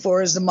call us in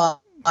for, is the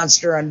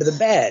monster under the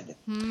bed.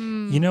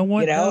 You know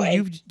what?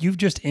 You've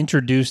just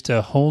introduced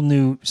a whole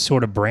new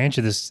sort of branch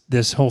of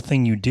this whole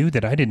thing you do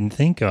that I didn't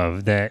think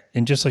of.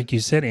 And just like you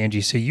said,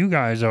 Angie, so you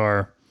guys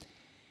are,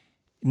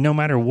 no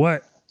matter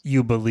what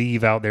you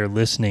believe out there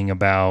listening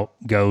about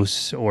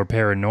ghosts or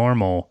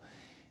paranormal,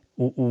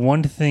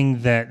 one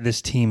thing that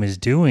this team is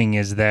doing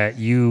is that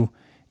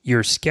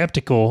you're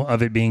skeptical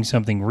of it being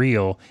something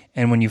real,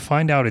 and when you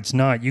find out it's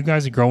not, you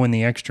guys are going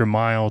the extra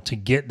mile to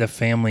get the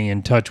family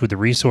in touch with the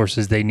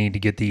resources they need to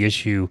get the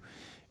issue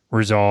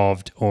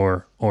resolved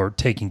or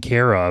taken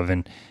care of.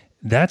 And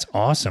that's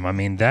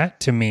awesome. That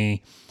to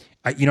me,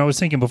 I was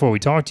thinking before we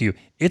talked to you,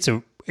 it's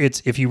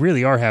if you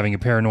really are having a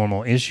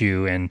paranormal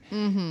issue and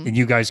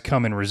you guys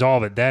come and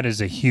resolve it, that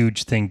is a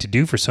huge thing to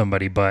do for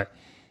somebody. But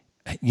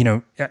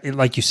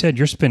like you said,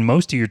 you're spending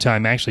most of your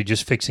time actually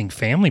just fixing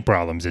family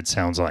problems, it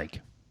sounds like.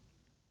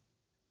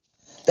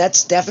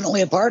 That's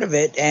definitely a part of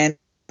it. And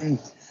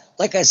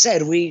like I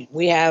said, we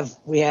have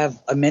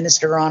a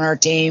minister on our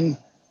team.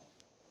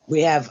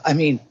 We have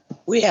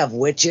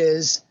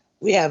witches.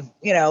 We have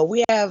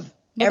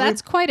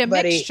that's quite a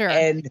mixture.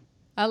 And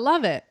I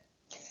love it.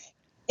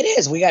 It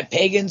is. We got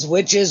pagans,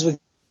 witches, we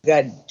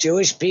got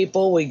Jewish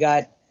people, we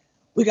got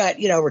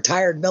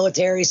retired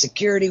military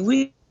security.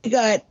 We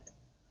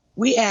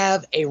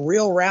have a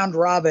real round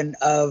robin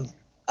of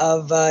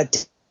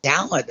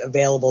talent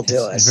available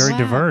to us. It's very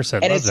diverse. I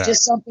love that. And it's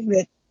just something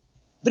that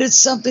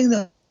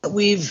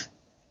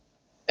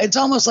it's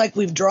almost like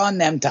we've drawn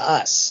them to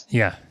us.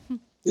 Yeah.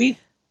 We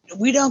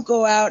don't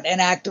go out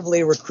and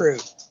actively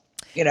recruit.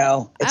 It's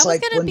that was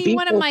going to be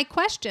one of my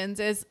questions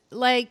is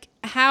like,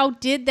 how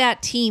did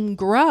that team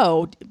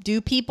grow?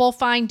 Do people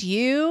find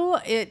you?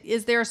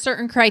 Is there a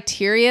certain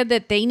criteria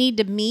that they need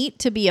to meet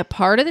to be a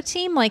part of the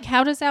team? Like,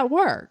 how does that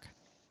work?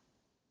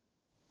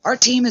 Our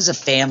team is a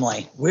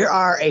family. We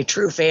are a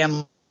true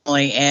family.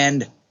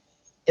 And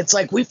it's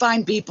like we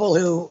find people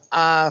who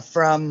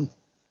from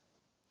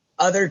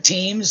other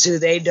teams who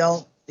they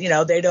don't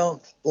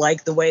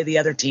like the way the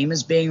other team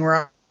is being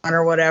run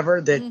or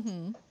whatever,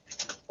 that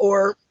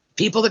or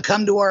people that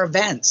come to our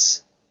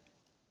events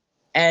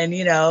and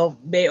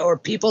or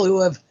people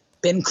who have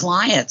been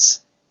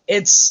clients.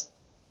 It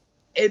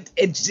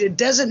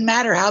doesn't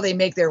matter how they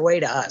make their way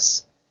to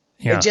us.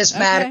 Yeah. It just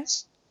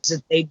matters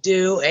that they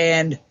do,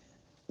 and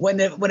when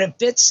it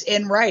fits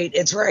in right,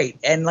 it's right.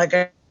 And like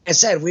I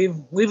said,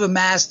 we've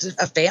amassed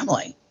a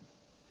family.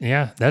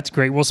 Yeah, that's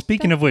great. Well,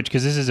 speaking of which,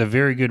 because this is a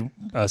very good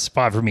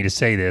spot for me to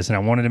say this, and I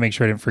wanted to make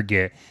sure I didn't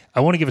forget, I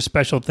want to give a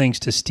special thanks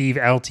to Steve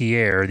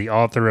Altier, the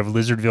author of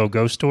Lizardville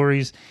Ghost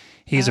Stories.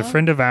 He's a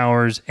friend of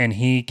ours, and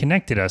he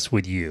connected us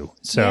with you.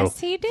 So yes,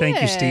 he did.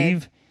 Thank you,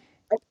 Steve.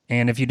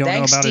 And if you don't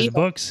know about his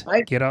books,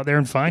 get out there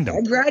and find them.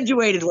 I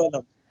graduated with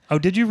him. Oh,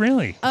 did you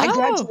really? I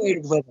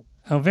graduated with him.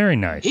 Oh, very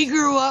nice. He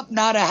grew up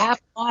not a half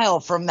mile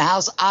from the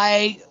house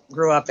I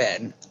grew up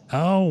in.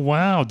 Oh,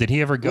 wow. Did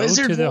he ever go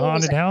to the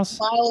haunted house?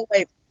 A mile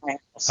away from my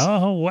house.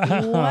 Oh,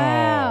 wow.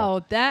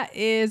 Wow. That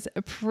is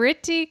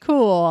pretty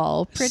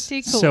cool.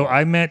 Pretty cool. So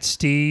I met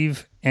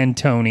Steve and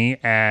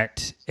Tony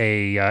at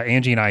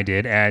Angie and I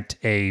did, at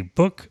a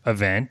book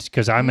event,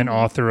 because I'm an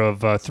author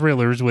of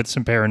thrillers with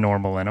some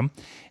paranormal in them.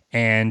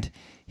 And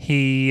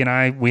he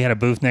and we had a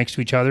booth next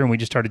to each other, and we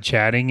just started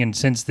chatting. And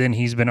since then,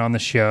 he's been on the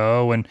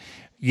show. And,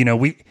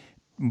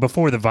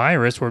 before the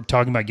virus, we're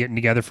talking about getting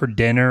together for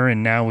dinner,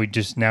 and now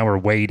we're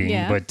waiting.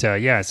 Yeah. But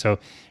so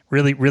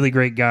really, really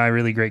great guy,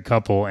 really great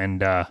couple.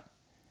 And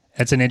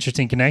that's an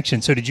interesting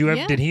connection. So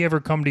did he ever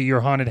come to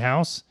your haunted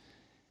house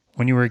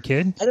when you were a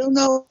kid? I don't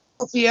know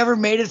if he ever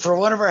made it for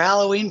one of our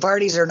Halloween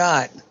parties or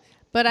not.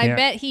 But I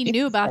bet he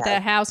knew about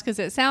that house, because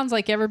it sounds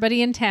like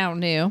everybody in town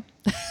knew.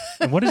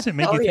 What does it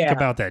make you think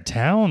about that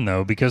town,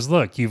 though? Because,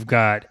 look, you've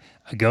got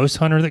a ghost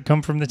hunter that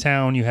come from the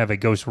town. You have a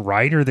ghost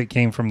writer that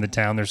came from the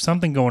town. There's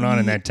something going on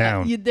in that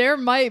town. There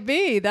might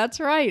be. That's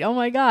right. Oh,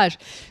 my gosh.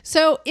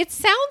 So it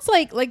sounds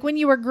like when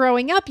you were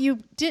growing up, you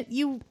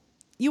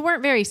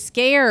weren't very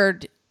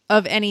scared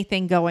of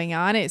anything going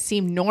on. It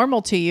seemed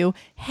normal to you.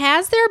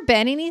 Has there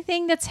been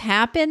anything that's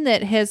happened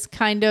that has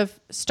kind of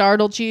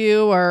startled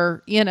you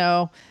or,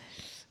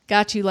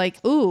 got you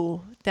like,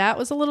 ooh, that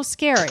was a little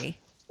scary?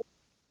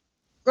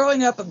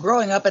 Growing up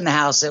in the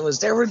house,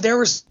 there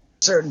were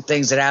certain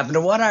things that happened.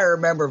 The one I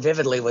remember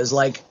vividly was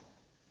like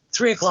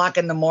 3:00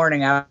 in the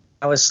morning. I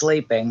was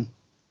sleeping,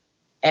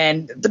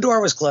 and the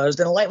door was closed,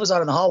 and the light was on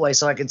in the hallway,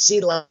 so I could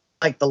see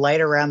like the light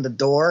around the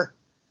door.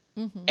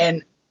 Mm-hmm.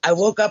 And I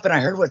woke up and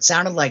I heard what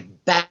sounded like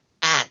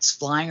bats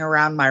flying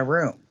around my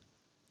room.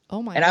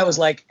 Oh my! And I was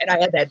like, and I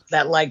had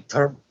that like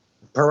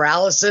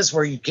paralysis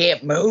where you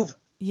can't move.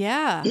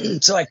 Yeah.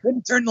 So I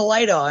couldn't turn the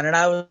light on, and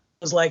I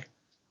was like,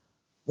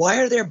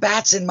 why are there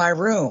bats in my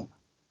room?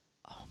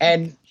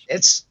 And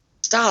it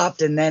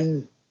stopped, and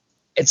then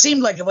it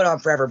seemed like it went on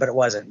forever, but it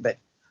wasn't. But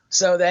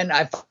so then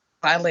I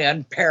finally got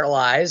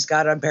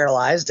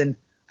unparalyzed, and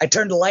I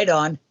turned the light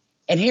on,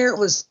 and there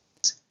was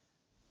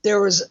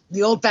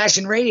the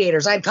old-fashioned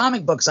radiators. I had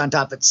comic books on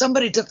top of it.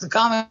 Somebody took the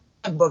comic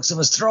books and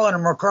was throwing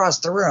them across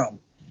the room,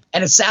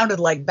 and it sounded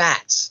like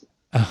bats.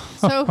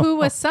 So who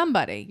was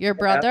somebody? Your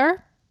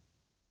brother?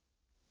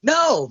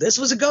 No, this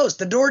was a ghost.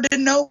 The door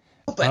didn't open.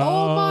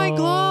 Oh my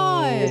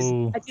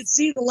God. I could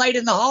see the light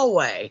in the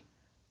hallway,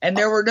 and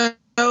there were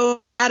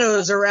no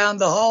shadows around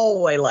the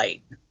hallway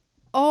light.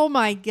 Oh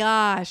my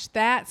gosh,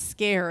 that's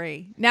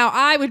scary. Now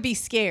I would be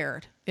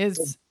scared.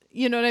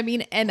 You know what I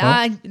mean? And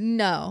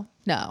no.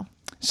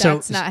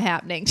 That's not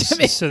happening to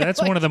me. So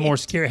that's one of the more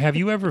scary. Have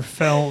you ever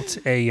felt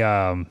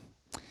I'm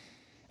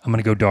going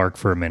to go dark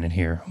for a minute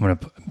here. I'm going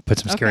to put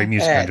some scary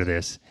music under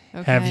this.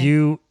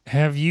 Okay.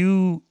 Have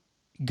you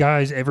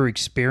guys ever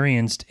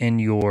experienced in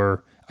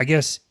your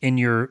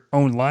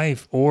own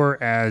life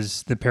or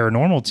as the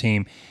paranormal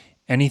team,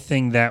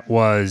 anything that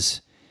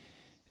was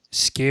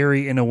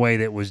scary in a way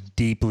that was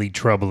deeply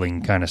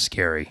troubling, kind of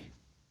scary?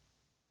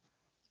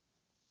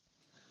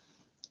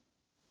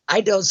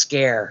 I don't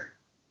scare.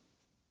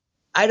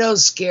 I don't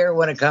scare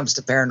when it comes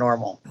to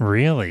paranormal.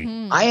 Really?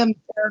 I am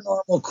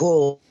paranormal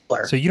cooler.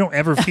 So you don't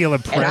ever feel a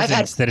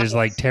presence that is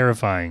like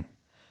terrifying?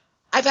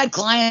 I've had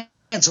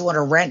clients who want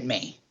to rent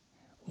me.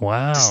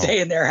 Wow. To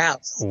stay in their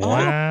house.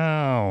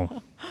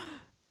 Wow.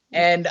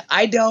 And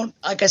I don't,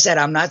 like I said,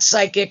 I'm not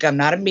psychic. I'm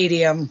not a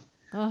medium.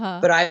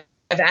 But I've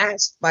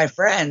asked my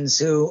friends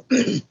who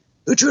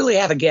truly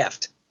have a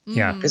gift.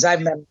 Yeah. Because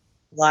I've met a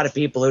lot of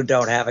people who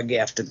don't have a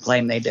gift and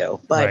claim they do.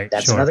 But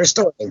that's another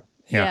story.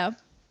 Yeah.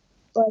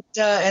 But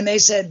and they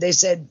said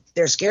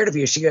they're scared of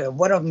you.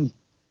 One of them,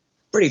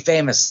 pretty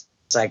famous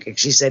psychic.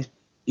 She said,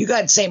 "You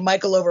got St.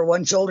 Michael over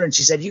one shoulder," and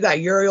she said, "You got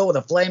Uriel with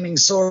a flaming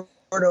sword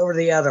over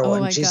the other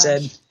one." She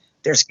said,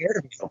 "They're scared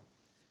of you."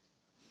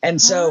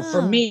 And so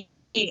for me,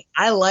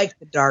 I like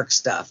the dark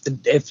stuff.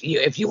 If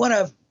you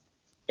want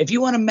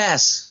to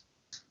mess,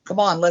 come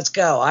on, let's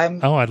go.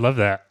 I'd love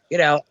that.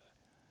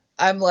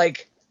 I'm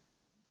like,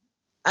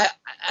 I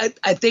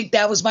think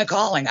that was my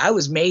calling. I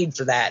was made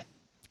for that.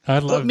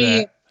 I'd love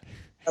that.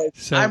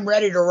 So, I'm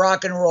ready to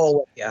rock and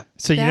roll with you.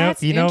 So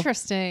That's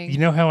interesting. You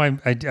know how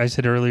I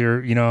said earlier,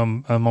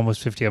 I'm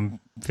almost 50. I'm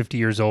 50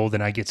 years old,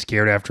 and I get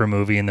scared after a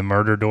movie in the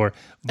murder door.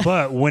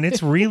 But when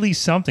it's really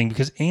something,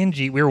 because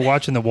Angie, we were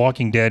watching The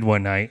Walking Dead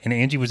one night, and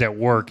Angie was at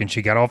work, and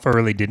she got off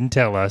early, didn't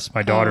tell us,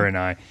 my daughter and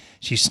I.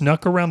 She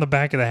snuck around the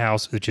back of the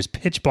house, which is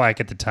pitch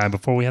black at the time,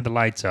 before we had the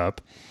lights up.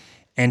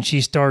 And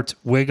she starts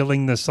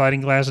wiggling the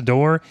sliding glass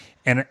door.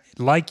 And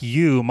like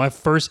you, my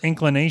first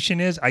inclination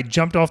is I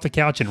jumped off the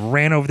couch and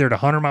ran over there to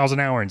 100 miles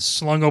an hour and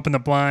slung open the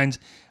blinds.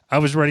 I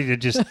was ready to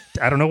just,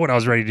 I don't know what I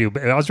was ready to do,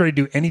 but I was ready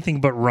to do anything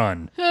but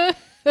run. Well,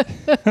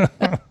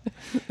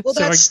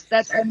 So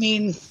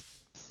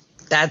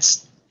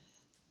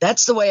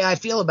that's the way I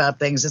feel about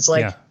things. It's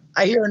like,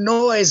 I hear a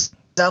noise.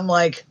 I'm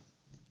like,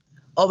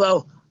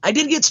 although I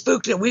did get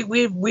spooked.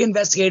 We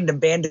investigated an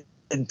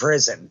abandoned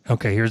prison.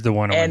 Okay, here's the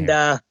one.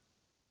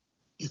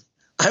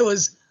 I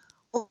was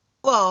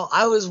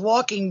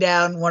walking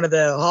down one of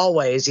the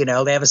hallways,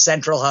 they have a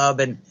central hub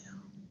and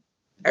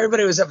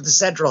everybody was up at the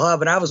central hub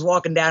and I was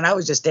walking down, I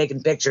was just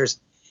taking pictures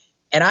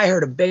and I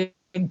heard a big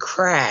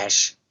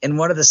crash in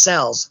one of the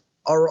cells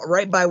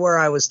right by where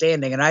I was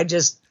standing. And I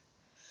just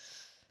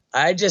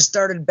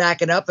started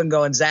backing up and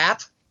going,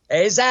 zap,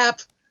 hey, zap.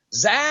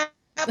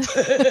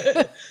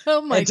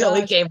 Oh my Until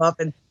gosh. he came up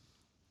and,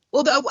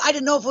 I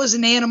didn't know if it was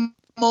an animal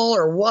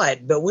or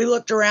what, but we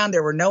looked around,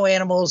 there were no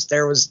animals,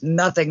 there was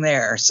nothing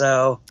there.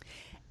 So,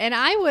 and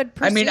I would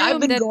presume I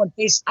was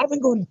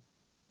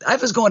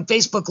going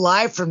Facebook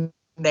Live from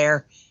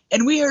there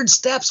and we heard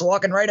steps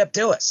walking right up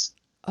to us.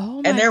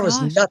 Oh my and there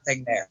gosh. was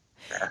nothing there.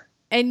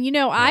 And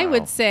I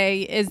would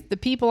say is the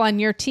people on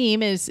your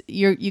team is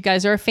you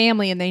guys are a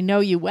family and they know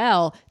you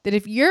well, that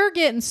if you're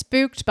getting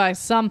spooked by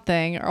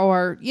something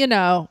or,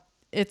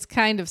 it's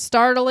kind of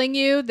startling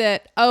you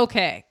that,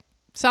 okay,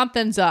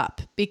 something's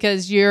up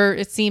because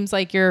it seems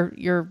like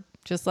you're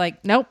just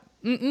like, nope,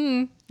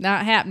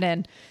 not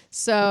happening.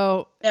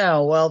 So. Yeah,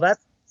 well,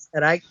 that's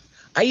that I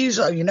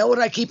usually, what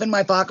I keep in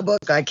my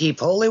pocketbook? I keep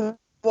holy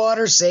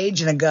water,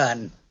 sage, and a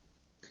gun.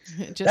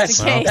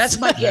 Just in case. That's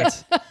my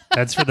gift.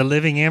 That's for the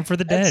living and for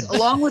the dead.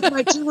 Along with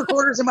my 2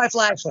 recorders and my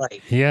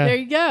flashlight. Yeah. There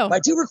you go. My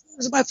 2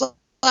 recorders and my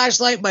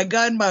flashlight, my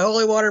gun, my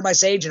holy water, my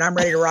sage, and I'm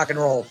ready to rock and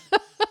roll.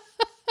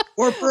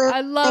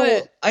 I love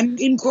it. I'm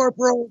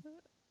incorporeal.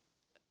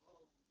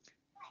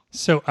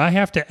 So I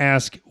have to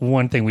ask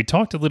one thing. We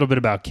talked a little bit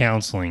about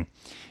counseling,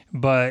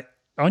 but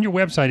on your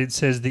website, it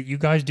says that you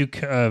guys do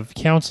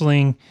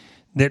counseling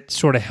that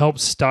sort of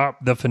helps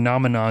stop the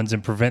phenomenons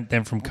and prevent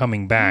them from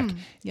coming back.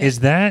 Yeah.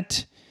 Is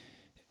that...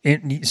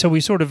 So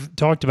we sort of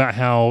talked about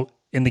how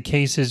in the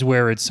cases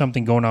where it's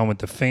something going on with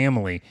the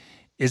family,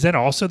 is that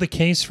also the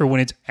case for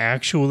when it's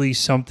actually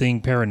something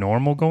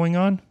paranormal going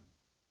on?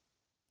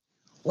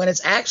 When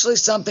it's actually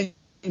something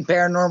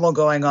paranormal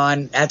going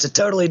on, that's a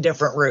totally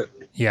different route.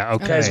 Yeah,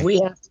 okay. Because we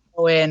have to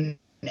go in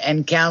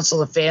and counsel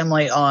the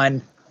family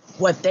on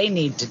what they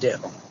need to do.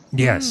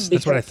 Yes,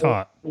 that's what I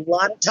thought. A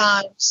lot of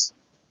times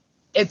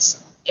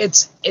it's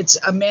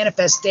a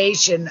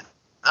manifestation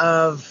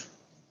of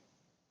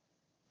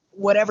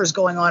whatever's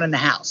going on in the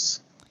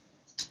house.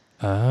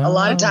 A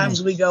lot of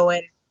times we go in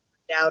and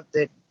find out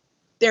that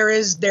there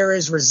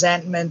is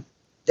resentment,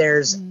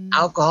 there's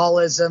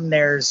alcoholism,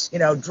 there's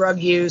drug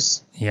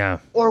use,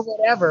 or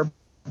whatever.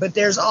 But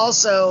there's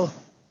also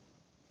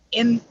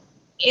inside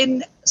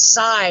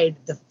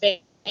the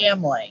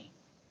family,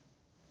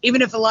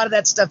 even if a lot of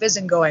that stuff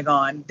isn't going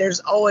on,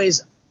 there's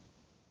always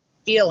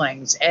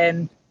feelings,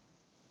 and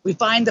we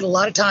find that a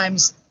lot of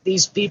times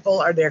these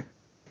people their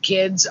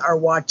kids are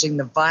watching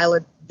the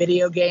violent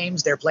video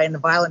games. They're playing the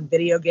violent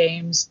video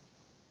games.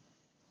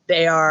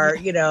 They are,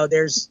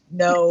 there's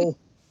no,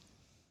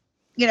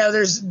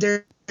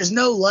 there's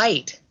no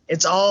light.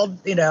 It's all,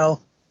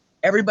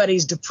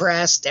 everybody's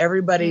depressed.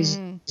 Everybody's,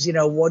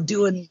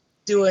 doing,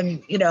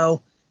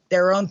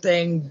 their own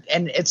thing.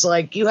 And it's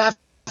like, you have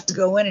to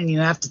go in and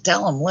you have to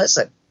tell them,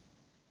 listen,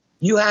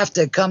 you have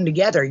to come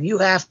together. You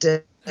have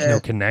to, no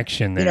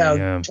connection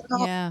there.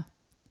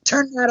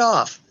 Turn that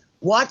off.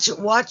 Watch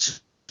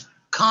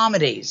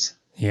comedies.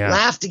 Yeah.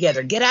 Laugh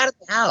together. Get out of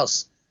the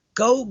house.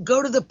 Go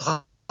to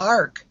the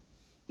park.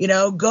 You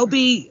know, go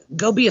be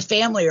a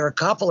family or a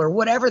couple or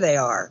whatever they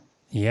are.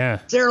 Yeah.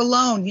 If they're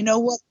alone, you know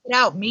what? Get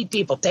out, meet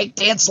people, take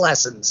dance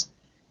lessons.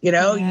 You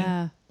know,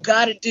 you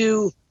got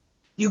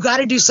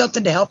to do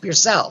something to help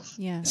yourself.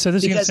 Yeah. So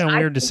this is going to sound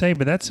weird to say,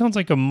 but that sounds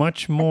like a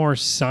much more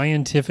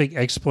scientific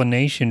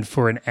explanation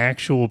for an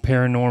actual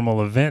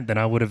paranormal event than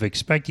I would have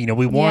expected. You know,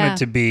 we want it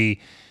to be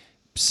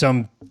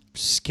some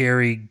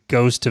scary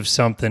ghost of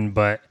something,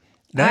 but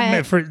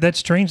that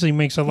strangely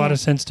makes a lot of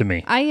sense to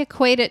me. I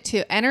equate it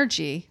to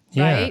energy,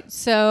 right?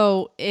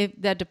 So if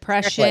the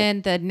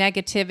depression, the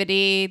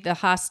negativity, the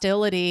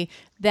hostility,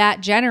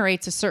 that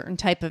generates a certain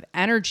type of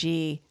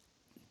energy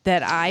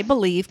that I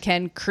believe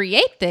can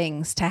create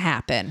things to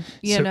happen,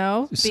 you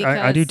know? Because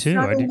I do too.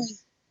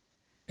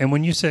 And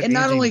when you said... It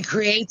not only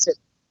creates it,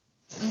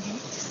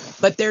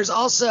 but there's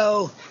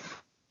also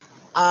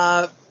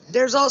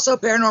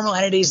paranormal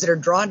entities that are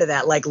drawn to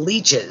that, like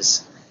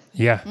leeches.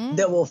 Yeah.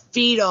 That will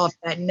feed off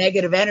that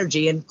negative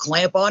energy and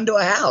clamp onto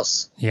a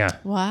house. Yeah.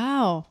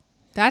 Wow.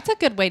 That's a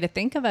good way to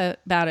think about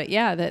it.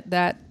 Yeah,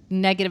 that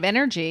negative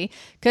energy.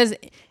 Because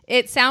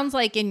it sounds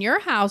like in your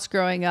house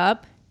growing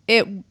up,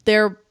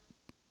 there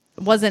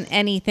wasn't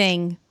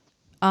anything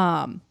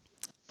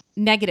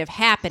negative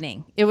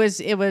happening. It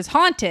was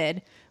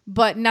haunted,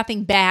 but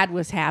nothing bad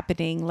was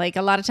happening. Like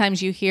a lot of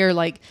times you hear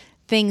like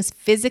things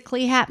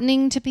physically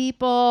happening to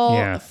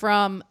people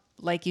from,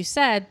 like you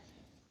said,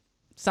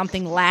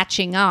 something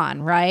latching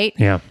on, right?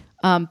 Yeah.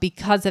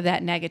 Because of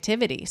that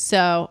negativity.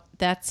 So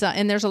that's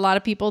and there's a lot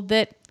of people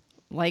that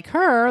like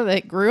her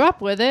that grew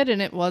up with it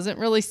and it wasn't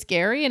really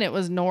scary and it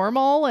was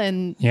normal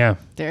and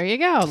there you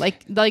go.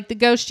 Like the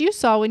ghost you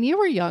saw when you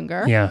were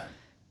younger. Yeah.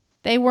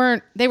 They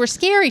were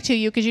scary to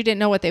you because you didn't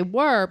know what they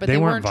were, but they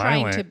weren't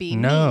violent. Trying to be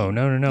No.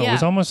 mean. Yeah. It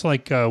was almost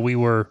like we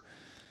were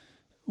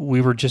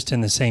just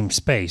in the same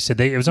space.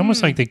 It was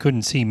almost like they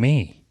couldn't see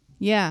me.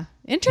 Yeah.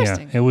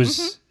 Interesting. Yeah, it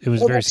was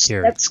very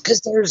scary. That's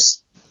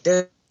because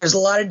there's a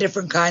lot of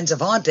different kinds of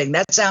haunting.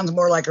 That sounds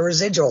more like a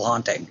residual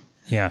haunting.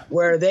 Yeah.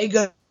 Where they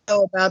go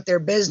about their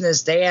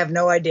business, they have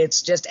no idea.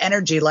 It's just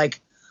energy,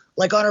 like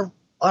on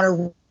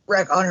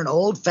an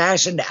old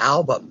fashioned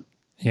album.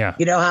 Yeah.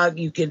 You know how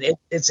you can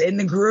it's in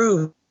the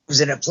grooves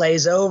and it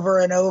plays over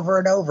and over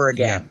and over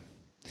again.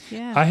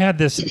 Yeah. I had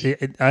this,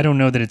 I don't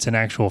know that it's an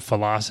actual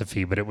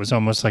philosophy, but it was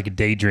almost like a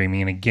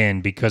daydreaming. And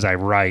again, because I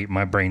write,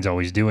 my brain's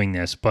always doing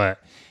this,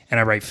 and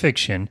I write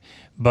fiction,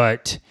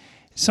 but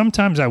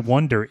sometimes I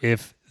wonder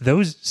if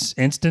those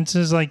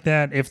instances like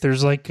that, if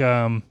there's like,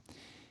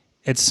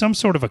 it's some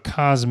sort of a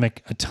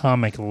cosmic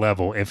atomic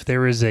level, if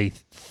there is a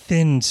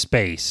thin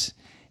space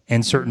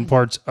in certain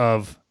parts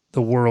of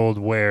the world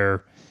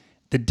where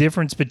the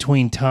difference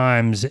between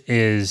times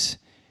is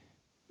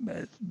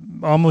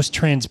almost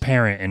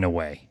transparent in a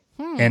way.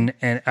 And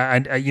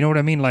I you know what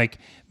I mean? Like,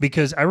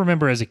 because I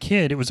remember as a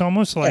kid, it was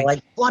almost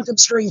like quantum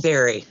string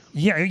theory.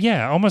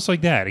 Yeah, almost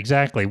like that.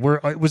 Exactly.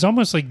 Where it was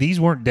almost like these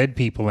weren't dead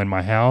people in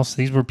my house.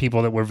 These were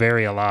people that were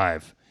very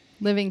alive.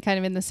 Living kind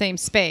of in the same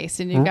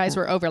space and you guys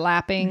were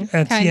overlapping.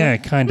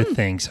 Kind of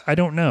things. I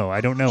don't know.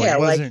 Yeah, it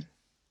wasn't.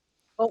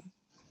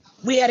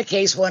 We had a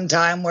case one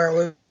time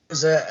where it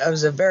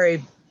was a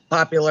very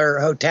popular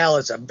hotel.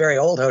 It's a very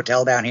old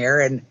hotel down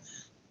here, and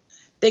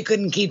they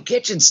couldn't keep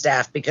kitchen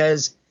staff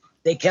because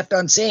they kept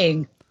on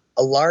seeing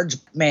a large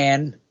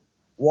man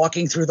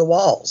walking through the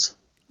walls.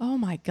 Oh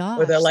my God!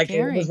 With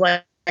it was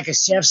like a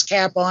chef's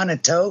cap on, a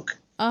toque,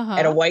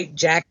 and a white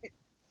jacket.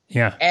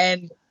 Yeah.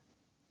 And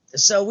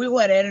so we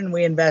went in and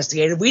we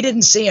investigated. We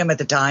didn't see him at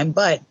the time,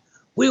 but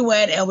we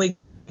went and we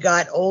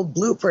got old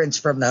blueprints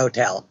from the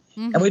hotel,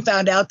 and we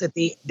found out that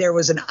there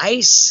was an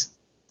ice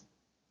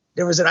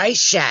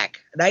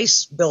shack, an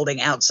ice building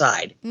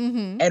outside,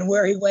 and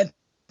where he went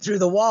through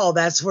the wall,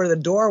 that's where the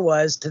door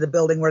was to the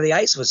building where the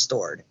ice was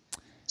stored.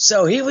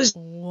 So he was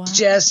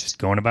just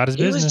going about his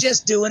business. He was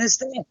just doing his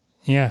thing.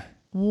 Yeah.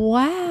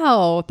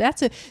 Wow,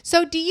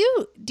 so do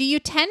you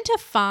tend to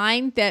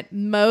find that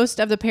most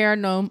of the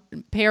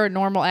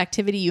paranormal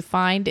activity you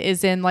find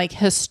is in like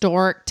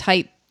historic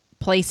type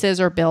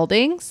places or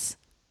buildings?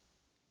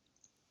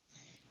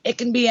 It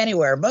can be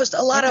anywhere.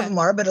 A lot of them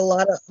are, but a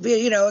lot of,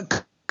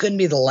 it couldn't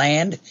be the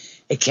land.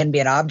 It can be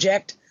an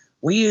object.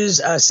 We use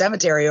a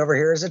cemetery over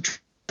here as a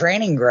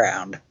training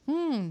ground.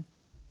 And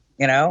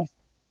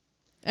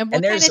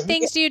what kind of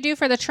things do you do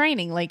for the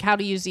training? Like how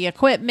to use the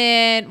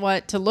equipment,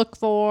 what to look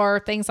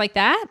for, things like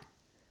that?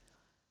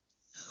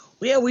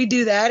 Yeah, we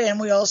do that. And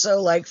we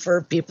also, like,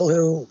 for people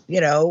who,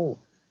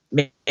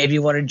 maybe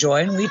want to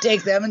join, we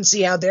take them and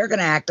see how they're going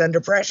to act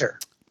under pressure.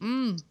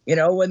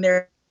 When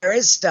there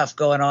is stuff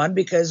going on,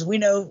 because we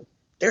know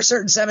there are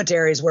certain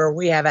cemeteries where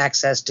we have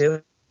access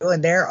to,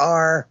 and there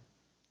are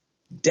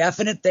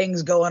definite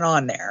things going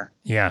on there.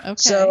 Yeah. Okay.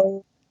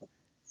 So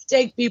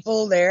take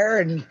people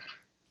there,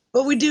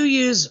 but we do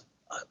use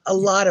a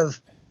lot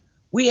of.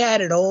 We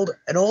had an old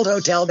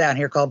hotel down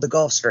here called the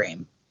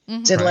Gulfstream.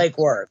 It's in Lake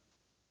Worth.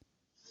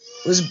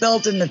 It was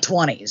built in the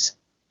 1920s,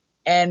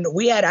 and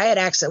I had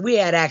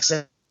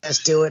access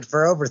to it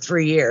for over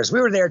 3 years.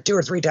 We were there 2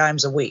 or 3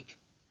 times a week.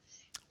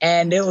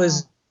 And it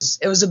was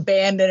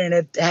abandoned and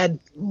it had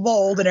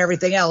mold and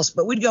everything else.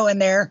 But we'd go in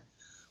there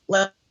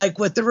like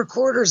with the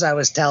recorders I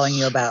was telling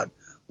you about.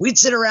 We'd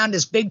sit around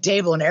this big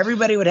table and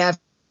everybody would have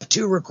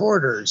 2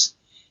 recorders.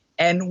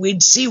 And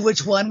we'd see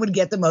which one would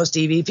get the most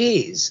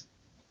EVPs.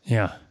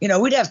 Yeah.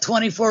 We'd have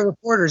 24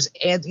 recorders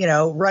and,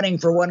 running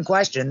for one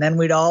question. Then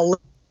we'd all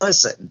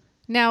listen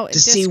now to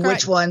see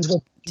which ones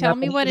would. Tell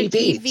me what an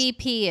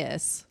EVP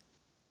is.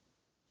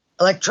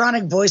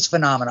 Electronic voice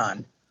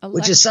phenomenon,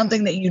 which is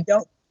something that you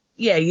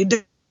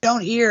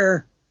don't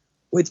hear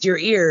with your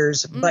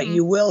ears, but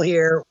you will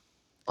hear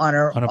on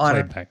a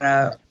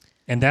playback.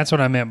 And that's what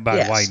I meant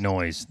by white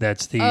noise.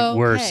 That's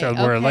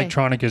where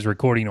electronic is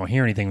recording. You don't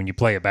hear anything. When you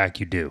play it back,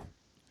 you do.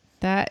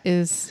 That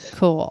is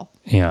cool.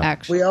 Yeah.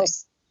 Actually, we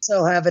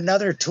also have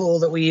another tool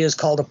that we use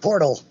called a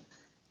portal.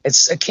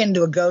 It's akin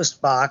to a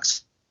ghost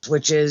box,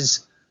 which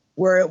is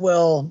where it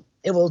will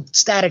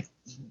static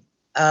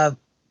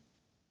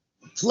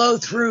flow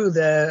through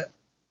the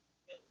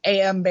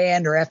AM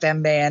band or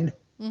FM band,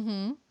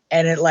 and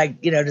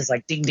it just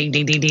like ding ding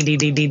ding ding ding ding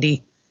ding ding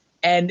ding.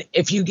 And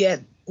if you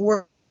get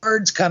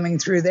words coming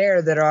through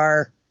there that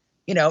are,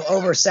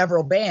 over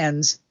several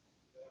bands,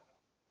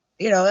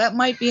 that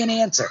might be an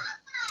answer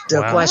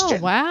to a question.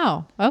 Oh,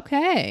 wow.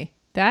 Okay,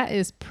 that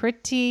is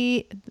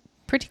pretty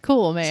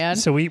cool, man.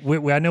 So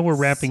I know we're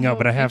wrapping up,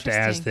 but I have to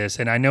ask this,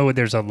 and I know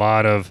there's a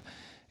lot of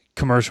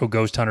commercial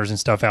ghost hunters and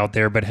stuff out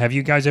there, but have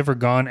you guys ever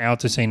gone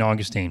out to St.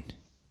 Augustine?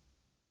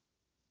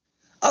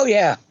 Oh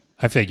yeah,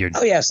 I figured.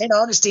 Oh yeah, St.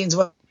 Augustine's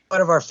one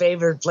of our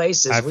favorite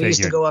places. We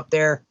used to go up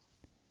there.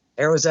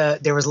 There was a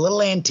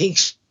little antique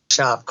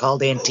shop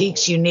called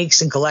Antiques,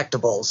 Uniques, and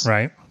Collectibles.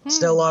 Right.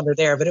 It's no longer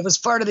there, but it was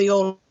part of the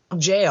old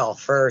jail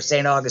for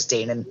St.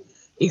 Augustine, and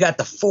you got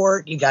the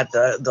fort, you got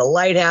the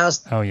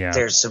lighthouse. Oh yeah.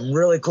 There's some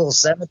really cool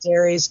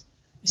cemeteries.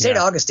 St.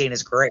 Augustine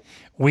is great.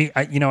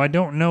 I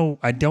don't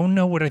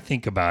know what I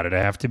think about it. I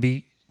have to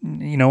be,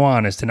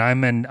 honest. And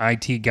I'm an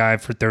IT guy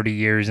for 30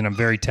 years, and I'm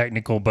very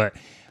technical. But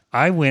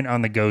I went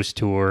on the ghost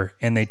tour,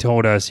 and they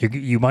told us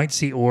you might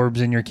see orbs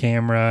in your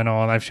camera and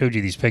all. And I've showed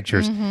you these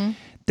pictures. Mm-hmm.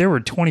 There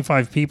were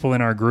 25 people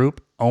in our group.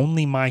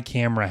 Only my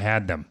camera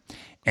had them,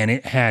 and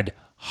it had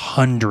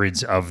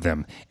hundreds of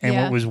them. And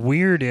what was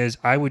weird is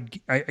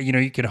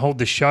you could hold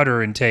the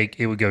shutter and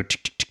it would go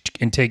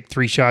and take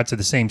 3 shots of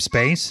the same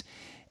space.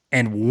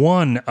 And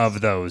one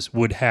of those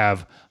would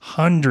have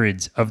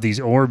hundreds of these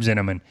orbs in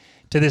them. And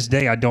to this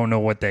day, I don't know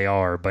what they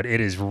are, but it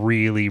is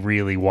really,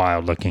 really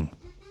wild looking.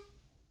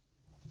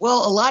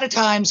 Well, a lot of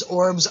times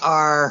orbs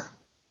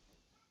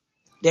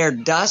they're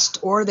dust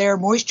or they're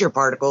moisture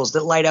particles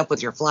that light up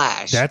with your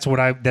flash. That's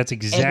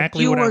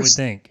exactly what I would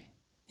think.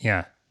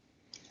 Yeah.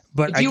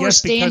 But I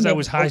guess because I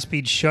was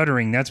high-speed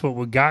shuttering, that's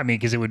what got me,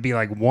 because it would be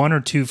like 1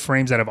 or 2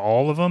 frames out of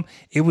all of them.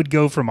 It would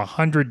go from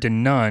 100 to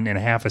none in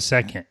half a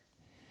second.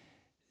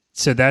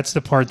 So that's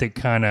the part that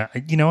kind of, I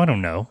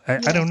don't know. I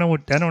don't know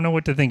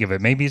what to think of it.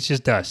 Maybe it's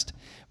just dust,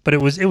 but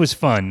it was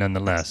fun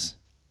nonetheless.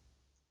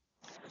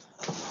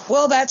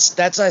 Well, that's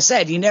what I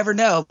said. You never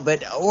know,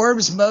 but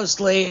orbs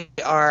mostly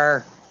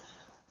are,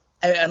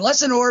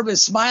 unless an orb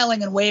is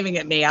smiling and waving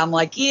at me, I'm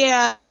like,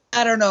 yeah,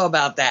 I don't know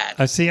about that.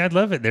 I see. I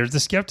love it. There's the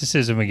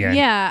skepticism again.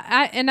 Yeah,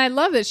 I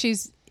love it.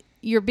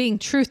 You're being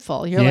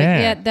truthful. You're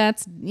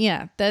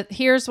like,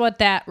 here's what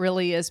that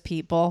really is,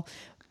 people.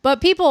 But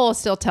people will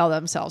still tell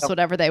themselves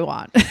whatever they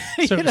want.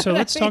 So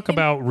let's talk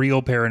about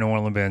real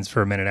paranormal events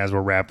for a minute as we're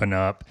wrapping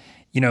up.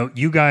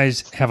 You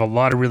guys have a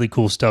lot of really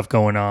cool stuff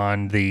going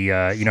on.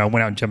 I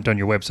went out and jumped on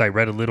your website,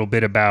 read a little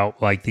bit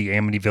about like the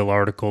Amityville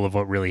article of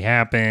what really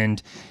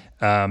happened.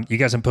 You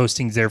got some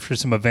postings there for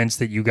some events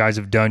that you guys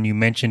have done. You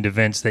mentioned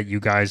events that you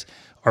guys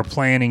are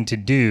planning to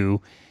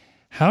do.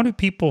 How do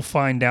people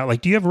find out? Like,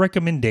 do you have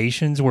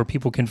recommendations where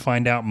people can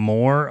find out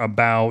more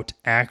about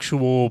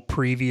actual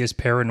previous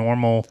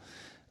paranormal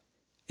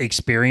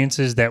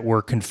experiences that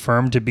were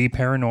confirmed to be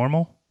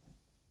paranormal?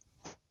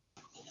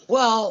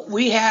 Well,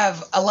 we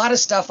have a lot of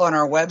stuff on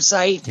our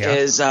website. We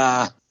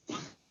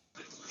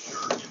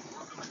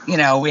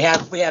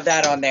have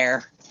that on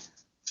there.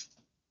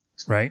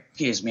 Right.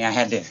 Excuse me, I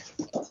had to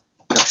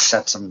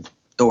shut some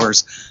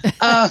doors.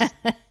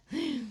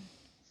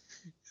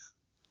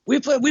 We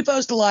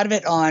post a lot of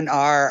it on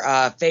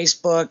our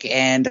Facebook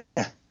and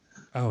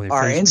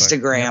our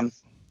Instagram.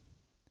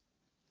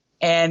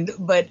 Yep.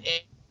 But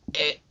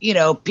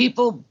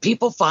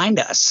people find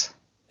us.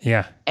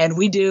 Yeah. And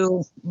we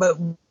do, but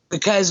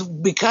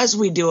because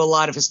we do a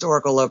lot of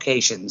historical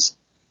locations,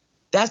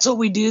 that's what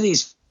we do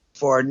these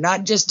for,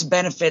 not just to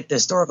benefit the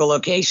historical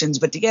locations,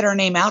 but to get our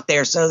name out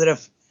there so that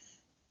if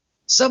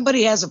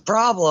somebody has a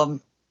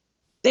problem,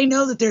 they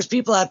know that there's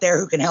people out there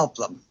who can help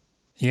them.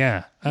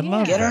 Yeah. I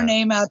love Get that. our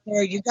name out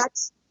there.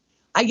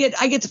 I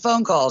get the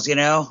phone calls,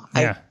 Yeah.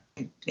 I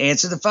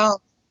answer the phone.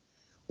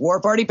 War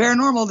Party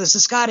Paranormal, this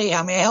is Scotty.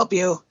 How may I help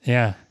you?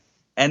 Yeah.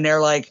 And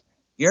they're like,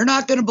 you're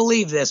not going to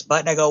believe this,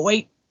 but I go,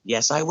 wait,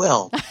 yes, I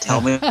will.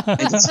 Tell me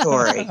the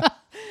story.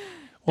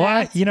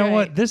 Well, you know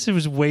what? This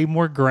was way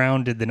more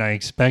grounded than I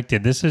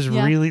expected. This has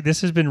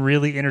been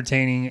really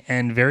entertaining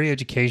and very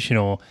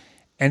educational.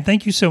 And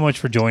thank you so much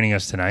for joining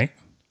us tonight.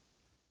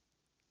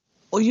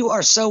 Well, you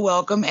are so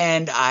welcome,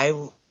 and I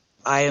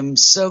am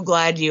so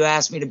glad you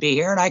asked me to be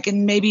here, and I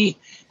can maybe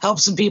help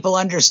some people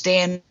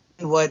understand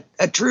what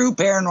a true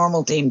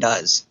paranormal team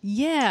does.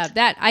 Yeah,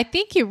 that I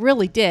think you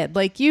really did.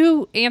 Like,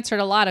 you answered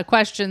a lot of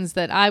questions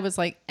that I was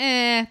like,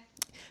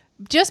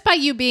 just by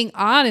you being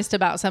honest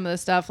about some of the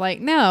stuff. Like,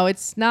 no,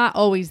 it's not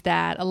always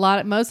that.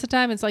 Most of the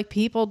time it's like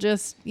people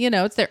just,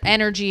 it's their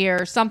energy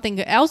or something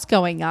else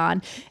going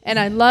on. And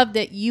I love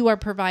that you are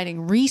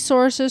providing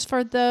resources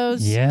for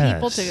those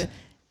people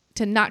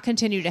to not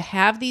continue to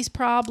have these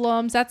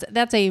problems.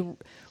 That's a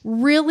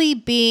really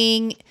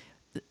being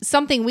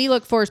something we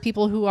look for as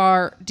people who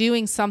are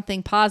doing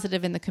something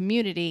positive in the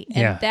community.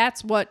 And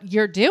that's what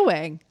you're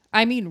doing.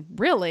 I mean,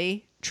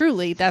 really,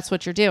 truly, that's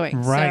what you're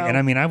doing. Right. So, and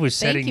I mean, I was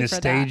setting the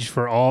stage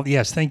for all,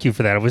 thank you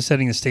for that. I was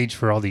setting the stage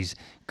for all these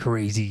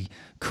crazy,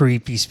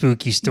 creepy,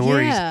 spooky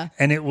stories. Yeah.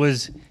 And it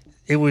was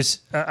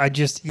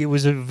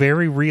a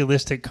very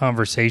realistic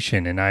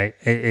conversation. And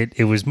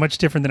it was much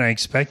different than I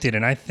expected.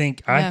 And I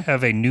think I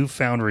have a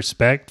newfound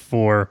respect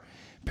for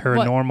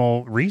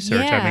paranormal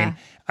research. Yeah. I mean,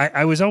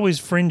 I was always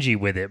fringy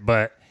with it,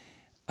 but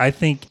I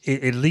think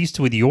at least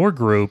with your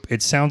group,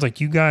 it sounds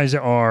like you guys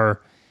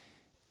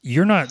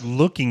you're not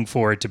looking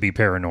for it to be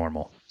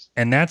paranormal.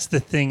 And that's the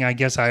thing I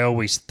guess I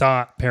always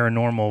thought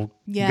paranormal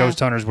ghost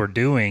hunters were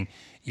doing.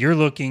 You're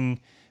looking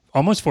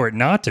almost for it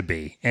not to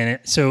be. And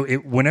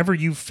whenever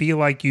you feel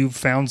like you've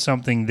found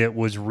something that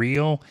was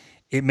real,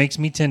 it makes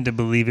me tend to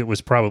believe it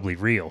was probably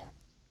real.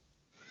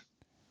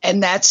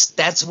 And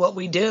that's what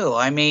we do.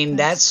 I mean,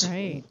 that's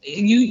right.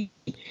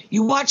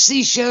 You watch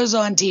these shows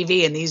on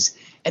TV and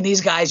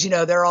these guys,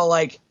 they're all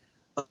like,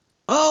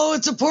 oh,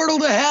 it's a portal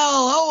to hell.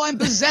 Oh, I'm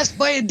possessed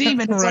by a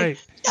demon. It's right.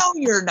 Like, no,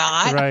 you're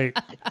not. Right.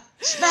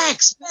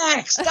 Smack,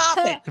 stop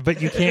it. But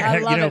you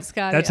can't have,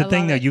 that's the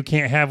thing though. You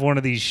can't have one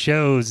of these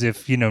shows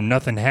if,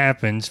 nothing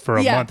happens for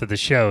a month of the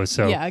show.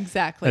 So yeah,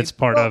 exactly. That's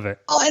part of it.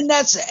 Oh, and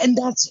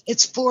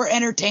it's for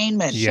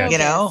entertainment,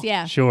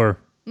 Yeah. Sure.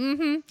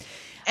 Mm-hmm.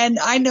 And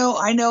I know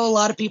a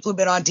lot of people have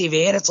been on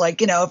TV and it's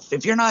like,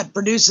 if you're not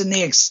producing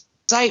the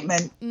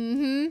excitement,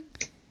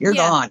 you're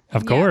gone.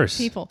 Of course.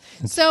 People.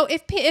 So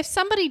if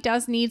somebody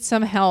does need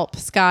some help,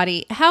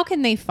 Scotty, how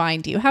can they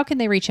find you? How can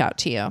they reach out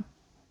to you?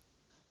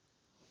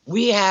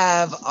 We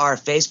have our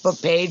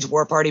Facebook page,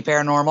 War Party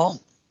Paranormal.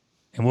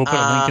 And we'll put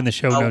a link in the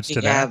show notes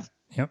to that.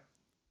 Yep.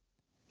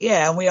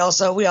 Yeah, and we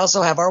also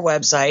have our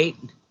website.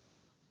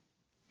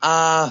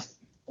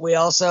 We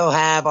also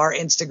have our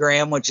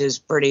Instagram, which is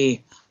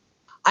pretty.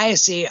 I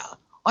see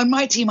on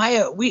my team.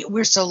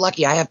 We're so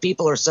lucky. I have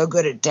people who are so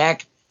good at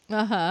tech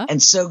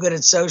and so good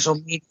at social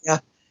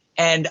media,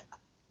 and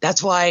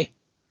that's why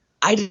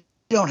I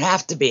don't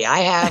have to be. I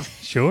have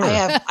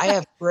I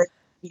have great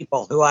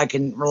people who I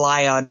can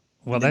rely on.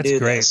 Well, that's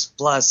great.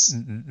 Plus,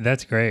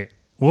 that's great.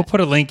 We'll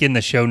put a link in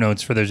the show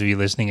notes for those of you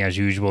listening as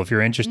usual. If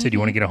you're interested, you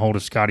want to get a hold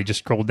of Scotty,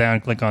 just scroll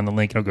down, click on the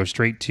link, and it'll go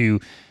straight to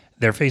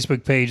their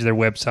Facebook page, their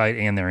website,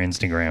 and their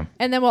Instagram.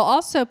 And then we'll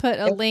also put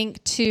a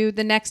link to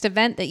the next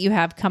event that you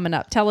have coming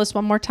up. Tell us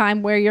one more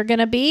time where you're going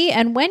to be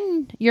and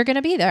when you're going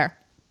to be there.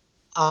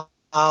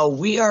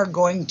 We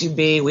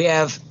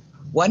have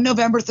one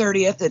November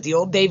 30th at the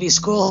old Davie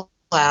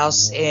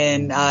Schoolhouse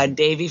in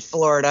Davie,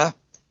 Florida.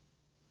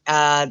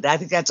 I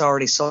think that's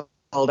already sold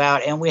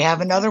out. And we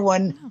have another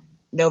one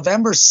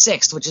November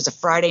 6th, which is a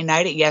Friday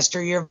night at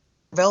Yesteryear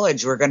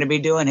Village. We're going to be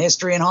doing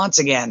History and Haunts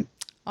again.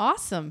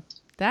 Awesome.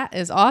 That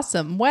is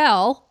awesome.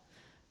 Well,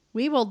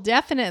 we will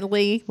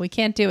definitely, we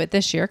can't do it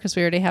this year because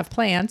we already have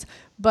plans,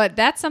 but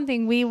that's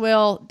something we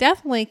will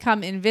definitely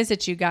come and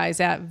visit you guys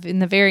at in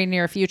the very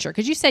near future.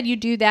 Because you said you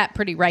do that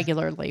pretty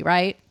regularly,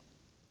 right?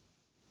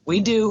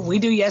 We do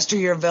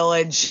Yesteryear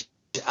Village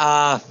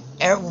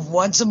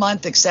once a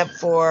month, except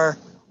for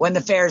when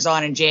the fair's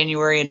on in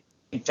January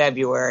and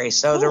February.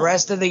 So The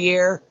rest of the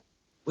year,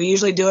 we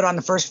usually do it on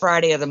the first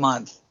Friday of the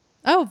month.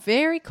 Oh,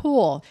 very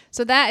cool.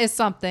 So that is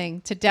something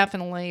to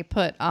definitely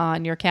put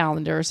on your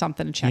calendar or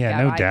something to check out.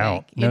 Yeah, no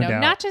doubt. No doubt.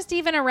 Not just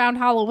even around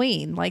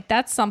Halloween. Like,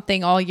 that's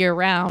something all year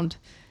round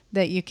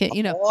that you can,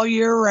 all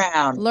year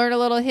round. Learn a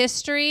little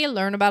history,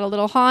 learn about a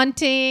little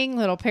haunting,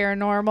 little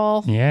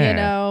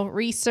paranormal,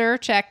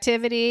 research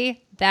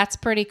activity. That's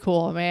pretty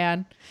cool,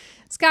 man.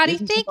 Scotty,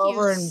 thank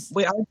you.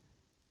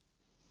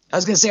 I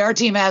was going to say, our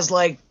team has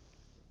like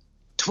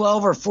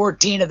 12 or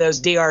 14 of those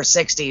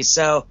DR60s.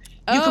 So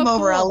you come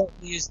over, I'll let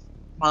you use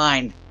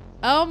mine.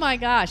 Oh my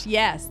gosh,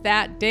 yes,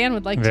 that Dan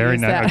would like to Very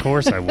use nice. that. Of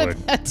course I would.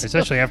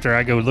 Especially after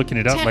I go looking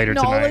it up later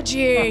tonight.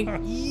 Technology.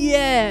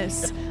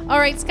 Yes. All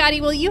right, Scotty,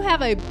 well, you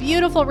have a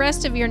beautiful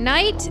rest of your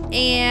night,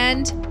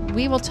 and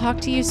we will talk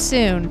to you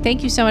soon.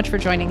 Thank you so much for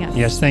joining us.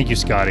 Yes, thank you,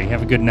 Scotty.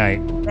 Have a good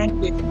night.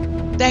 Thank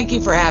you. Thank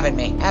you for having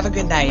me. Have a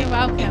good night. You're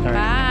welcome. Right.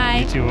 Bye.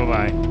 You too.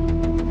 Bye-bye.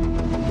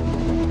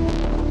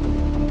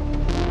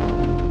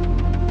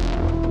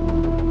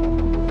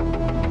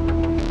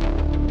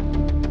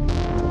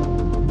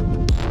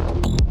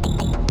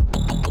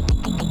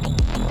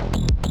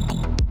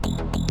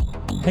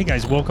 Hey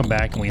guys, welcome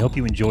back, and we hope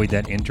you enjoyed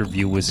that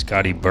interview with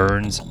Scotty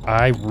Burns.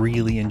 I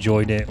really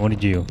enjoyed it. What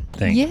did you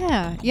think?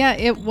 Yeah,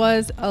 it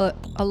was a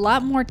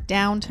lot more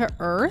down to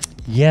earth.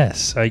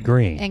 Yes, I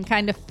agree. And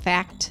kind of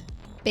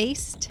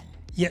fact-based.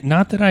 Yeah,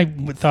 not that I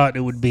thought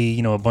it would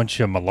be, a bunch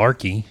of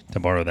malarkey, to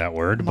borrow that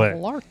word.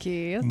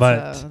 Malarkey,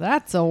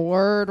 that's a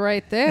word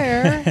right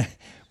there.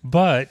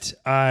 But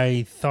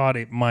I thought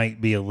it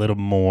might be a little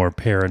more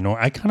paranoid.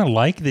 I kind of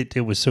like that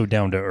it was so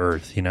down to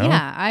earth,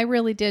 Yeah, I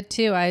really did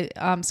too.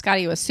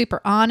 Scotty was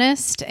super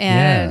honest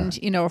and,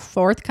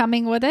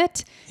 forthcoming with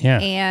it. Yeah.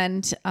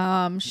 And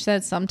she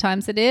said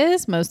sometimes it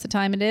is, most of the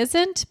time it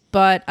isn't.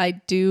 But I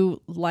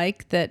do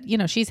like that,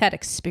 she's had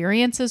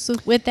experiences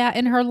with that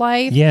in her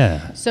life.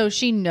 Yeah. So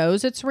she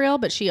knows it's real,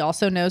 but she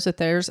also knows that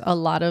there's a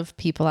lot of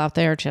people out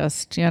there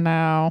just,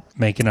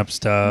 making up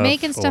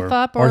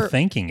stuff. Or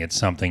thinking it's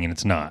something and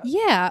it's not.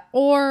 Yeah.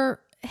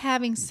 Or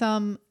having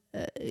some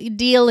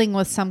dealing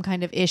with some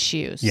kind of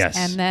issues. Yes.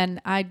 And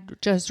then I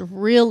just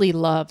really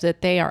love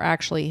that they are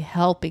actually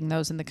helping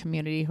those in the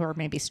community who are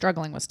maybe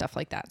struggling with stuff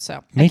like that.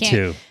 So Me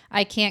too.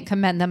 I can't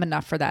commend them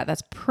enough for that.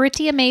 That's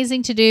pretty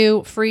amazing to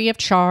do, free of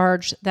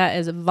charge. That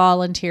is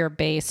volunteer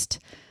based.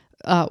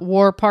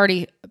 War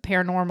Party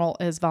Paranormal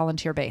is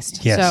volunteer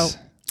based. Yes. So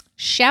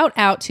shout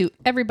out to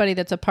everybody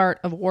that's a part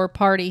of War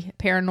Party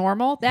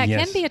Paranormal. That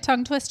can be a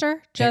tongue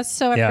twister, just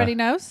so everybody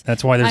knows.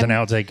 That's why there's an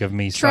outtake of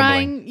me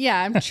stumbling.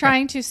 I'm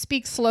trying to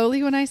speak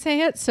slowly when I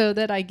say it so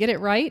that I get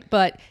it right.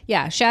 But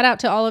yeah, shout out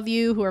to all of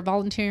you who are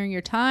volunteering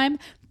your time.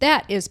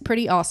 That is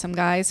pretty awesome,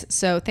 guys.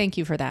 So thank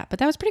you for that. But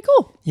that was pretty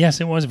cool.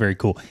 Yes, it was very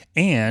cool.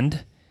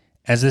 And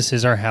as this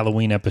is our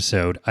Halloween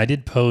episode, I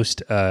did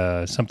post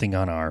something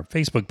on our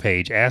Facebook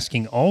page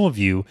asking all of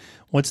you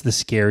what's the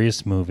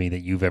scariest movie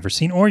that you've ever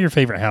seen or your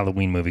favorite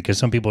Halloween movie, because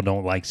some people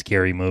don't like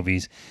scary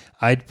movies.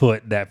 I'd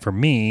put that for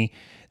me,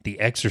 The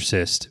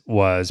Exorcist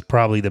was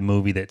probably the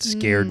movie that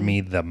scared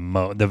me the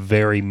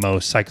very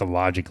most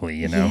psychologically,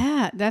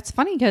 Yeah, that's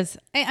funny because,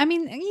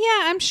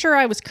 I'm sure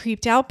I was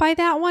creeped out by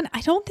that one.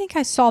 I don't think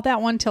I saw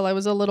that one till I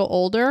was a little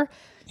older.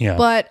 Yeah.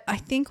 But I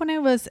think when I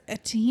was a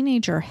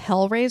teenager,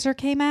 Hellraiser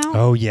came out.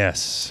 Oh,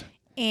 yes.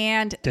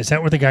 And is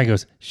that where the guy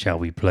goes, shall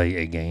we play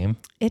a game?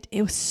 It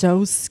was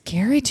so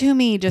scary to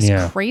me. Just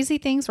crazy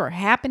things were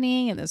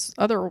happening in this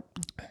other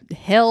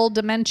hell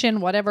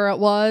dimension, whatever it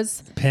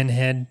was.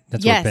 Pinhead?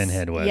 That's what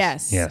Pinhead was.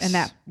 Yes. And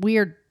that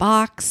weird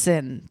box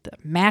and the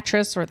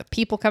mattress where the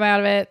people come out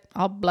of it,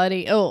 all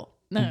bloody. Oh,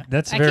 no.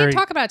 I can't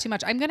talk about it too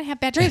much. I'm going to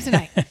have bad dreams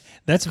tonight.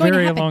 That's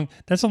very along.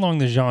 That's along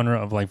the genre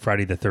of like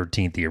Friday the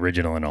 13th, the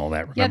original, and all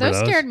that. Remember those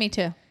scared me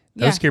too.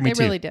 Those scared me too.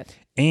 They really did.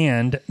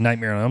 And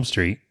Nightmare on Elm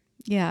Street.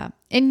 Yeah,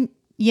 and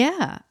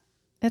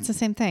it's the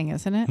same thing,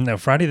 isn't it? No,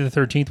 Friday the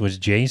 13th was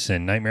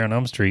Jason. Nightmare on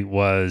Elm Street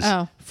was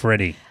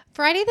Freddy.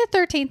 Friday the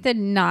 13th did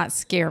not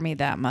scare me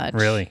that much.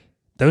 Really?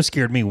 Those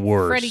scared me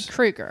worse. Freddy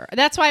Krueger.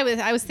 That's why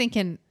I was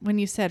thinking when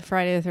you said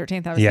Friday the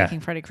 13th, I was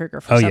thinking Freddy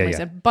Krueger for some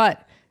reason.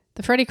 But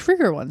the Freddy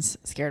Krueger ones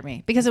scared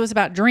me because it was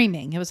about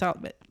dreaming. It was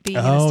about being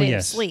in a state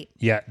of sleep.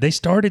 Yeah, they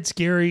started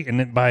scary, and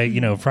then by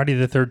Friday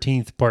the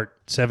 13th, part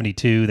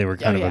 72, they were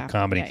kind of a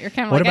comedy. Yeah, you're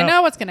kind of I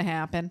know what's going to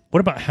happen. What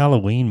about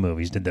Halloween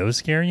movies? Did those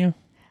scare you?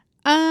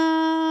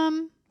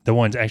 The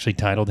ones actually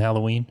titled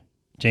Halloween?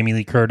 Jamie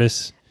Lee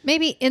Curtis?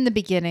 Maybe in the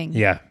beginning.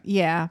 Yeah.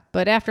 Yeah,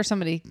 but after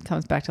somebody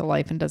comes back to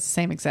life and does the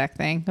same exact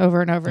thing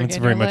over and over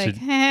again, very much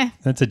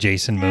that's a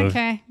Jason move.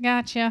 Okay,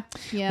 gotcha.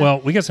 Yeah. Well,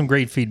 we got some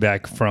great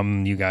feedback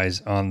from you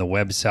guys on the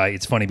website.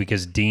 It's funny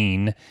because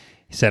Dean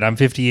said, I'm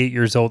 58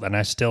 years old and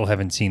I still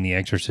haven't seen the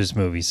Exorcist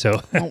movie.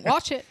 So don't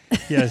watch it.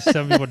 Yeah,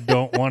 some people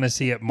don't want to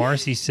see it.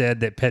 Marcy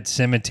said that Pet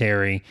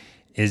Sematary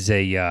is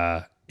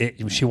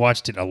she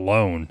watched it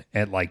alone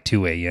at like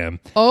 2 a.m.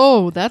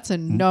 Oh, that's a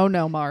no,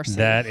 Marcy.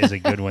 That is a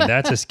good one.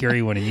 That's a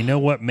scary one. And you know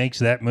what makes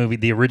that movie,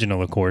 the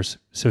original, of course,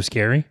 so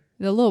scary?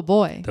 The little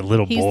boy.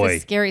 He's the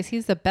scariest.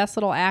 He's the best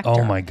little actor.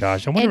 Oh my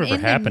gosh. I wonder what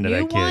happened to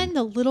that kid. In the new one,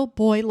 the little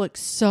boy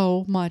looks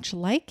so much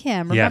like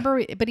him.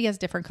 Remember? But he has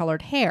different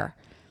colored hair.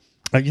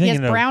 He has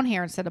brown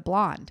hair instead of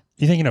blonde.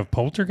 You thinking of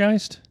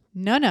Poltergeist?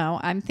 No.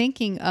 I'm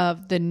thinking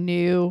of the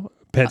new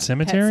Pet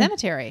Sematary? Pet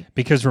Sematary.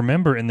 Because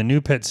remember, in the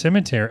new Pet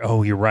Sematary,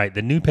 oh, you're right.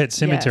 The new Pet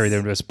Sematary,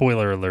 there's a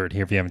spoiler alert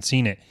here if you haven't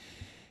seen it.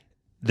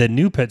 The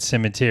new Pet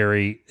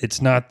Sematary, it's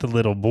not the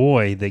little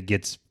boy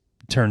that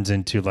turns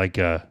into like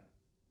a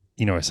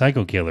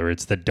psycho killer.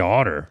 It's the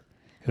daughter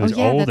who's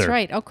older. That's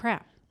right. Oh,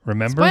 crap.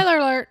 Remember? Spoiler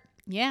alert.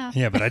 Yeah.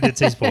 Yeah, but I did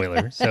say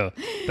spoiler. So,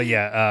 but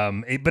yeah,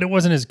 but it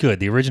wasn't as good.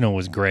 The original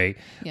was great.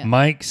 Yeah.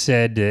 Mike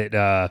said that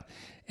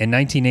in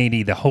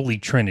 1980, the Holy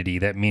Trinity,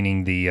 that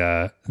meaning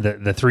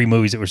the three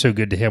movies that were so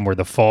good to him were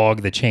The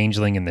Fog, The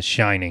Changeling, and The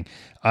Shining.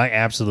 I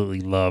absolutely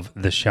love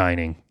The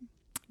Shining.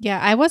 Yeah,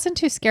 I wasn't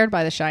too scared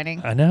by The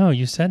Shining. I know.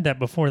 You said that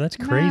before. That's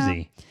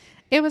crazy.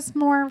 It was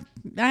more,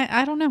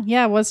 I don't know.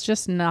 Yeah, I was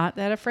just not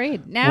that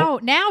afraid.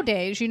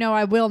 Nowadays,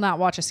 I will not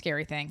watch a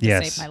scary thing to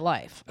save my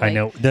life. I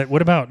know.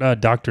 What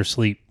about Dr.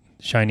 Sleep?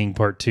 Shining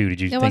Part 2. Did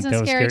you think that was scary? It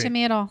wasn't scary to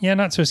me at all. Yeah,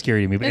 not so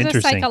scary to me, but it's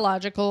interesting. It's a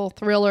psychological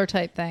thriller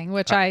type thing,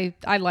 which I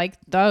like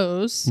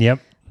those. Yep.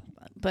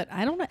 But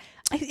I don't know.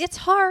 It's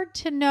hard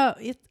to know.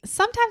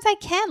 Sometimes I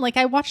can. Like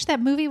I watched that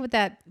movie with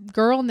that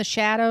girl in the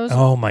shadows.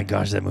 Oh my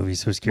gosh, that movie's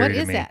so scary to me.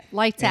 What is that?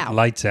 Lights Out.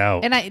 Lights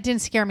Out. And it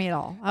didn't scare me at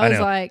all. I was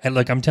know. like, and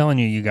look, I'm telling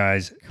you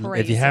guys,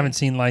 crazy. If you haven't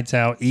seen Lights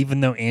Out,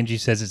 even though Angie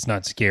says it's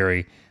not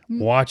scary,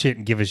 watch it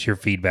and give us your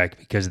feedback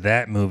because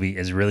that movie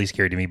is really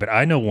scary to me. But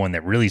I know one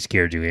that really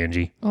scared you,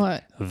 Angie.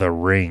 What? The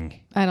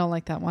Ring. I don't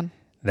like that one.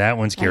 That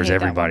one scares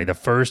everybody. The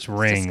first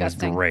Ring was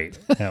great.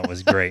 That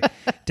was great.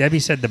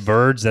 Debbie said The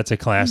Birds. That's a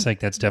classic.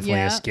 That's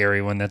definitely a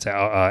scary one. That's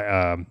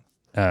Alfred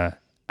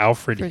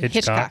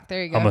Hitchcock.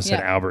 There you go. Almost said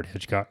Albert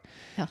Hitchcock.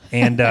 Oh.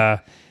 And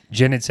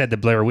Jen had said The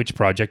Blair Witch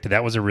Project.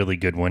 That was a really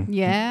good one.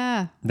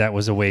 Yeah. That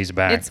was a ways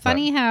back. It's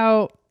funny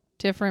how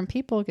different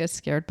people get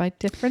scared by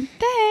different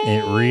things.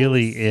 It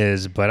really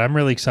is. But I'm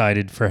really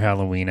excited for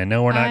Halloween. I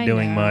know we're not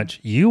doing much.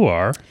 You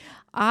are.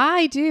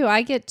 I do.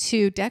 I get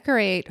to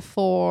decorate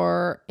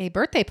for a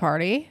birthday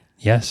party.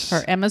 Yes.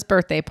 For Emma's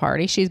birthday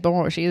party. She is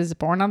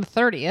born on the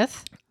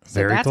 30th. So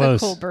Very that's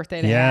close. a cool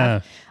birthday to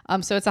have.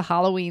 So it's a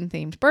Halloween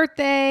themed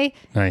birthday.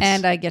 Nice.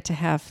 And I get to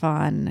have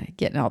fun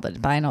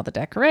buying all the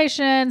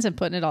decorations and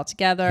putting it all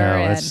together.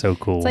 Oh, that's so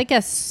cool. It's like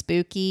a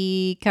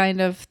spooky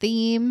kind of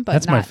theme, but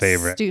that's not my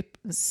favorite.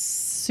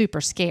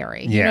 Super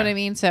scary. You know what I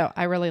mean? So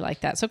I really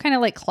like that. So kind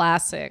of like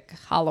classic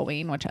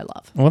Halloween, which I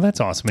love. Well, that's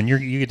awesome. And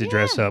you get to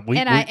dress up.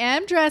 I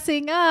am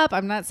dressing up.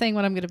 I'm not saying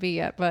what I'm going to be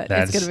yet, but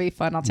it's going to be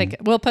fun. I'll take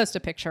it. We'll post a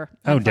picture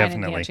on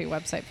definitely. Fine and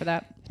Dangy website for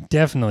that.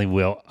 Definitely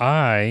will.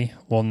 I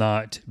will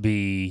not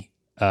be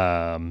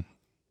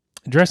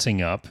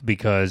dressing up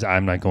because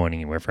I'm not going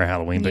anywhere for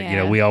Halloween.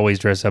 But, we always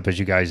dress up, as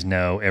you guys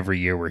know. Every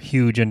year we're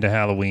huge into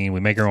Halloween.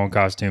 We make our own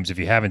costumes. If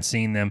you haven't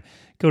seen them,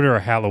 go to our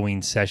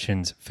Halloween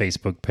Sessions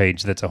Facebook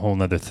page. That's a whole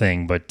nother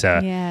thing. But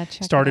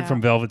started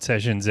from Velvet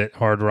Sessions at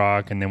Hard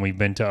Rock, and then we've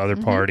been to other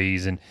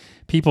parties. And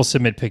people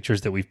submit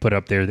pictures that we've put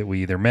up there that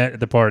we either met at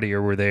the party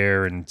or were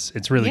there. And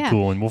it's really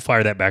cool. And we'll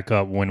fire that back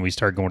up when we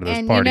start going to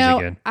those parties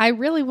again. I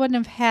really wouldn't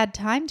have had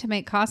time to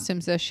make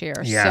costumes this year.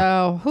 Yeah.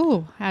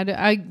 So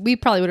we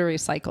probably would have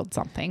recycled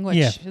something,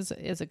 which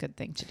is a good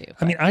thing to do.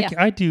 But,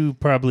 I do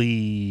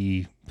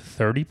probably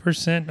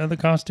 30% of the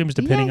costumes,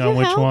 depending on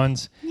which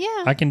ones.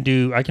 Yeah. I can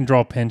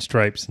draw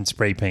pinstripes and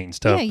spray paint and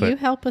stuff. Yeah, you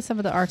help with some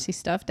of the artsy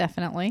stuff,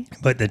 definitely.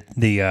 But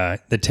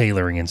the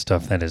tailoring and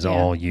stuff, that is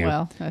all you.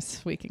 Well,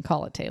 we can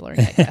call it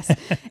tailoring, I guess.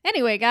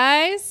 Anyway,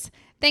 guys,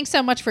 thanks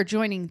so much for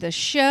joining the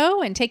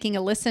show and taking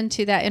a listen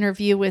to that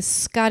interview with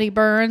Scotty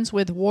Burns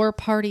with War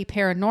Party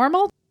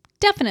Paranormal.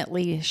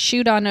 Definitely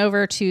shoot on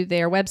over to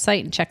their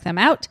website and check them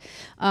out.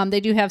 They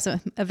do have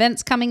some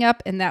events coming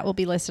up, and that will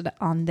be listed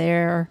on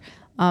their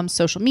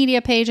social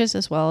media pages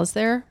as well as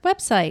their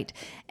website.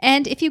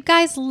 And if you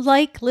guys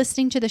like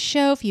listening to the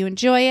show, if you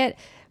enjoy it,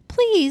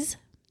 please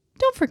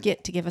don't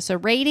forget to give us a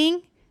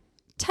rating.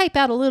 Type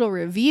out a little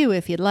review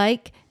if you'd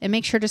like, and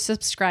make sure to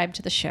subscribe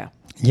to the show.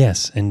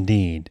 Yes,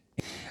 indeed.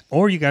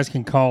 Or you guys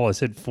can call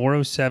us at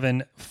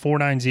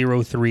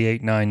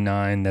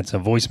 407-490-3899. That's a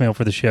voicemail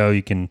for the show.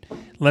 You can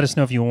let us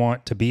know if you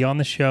want to be on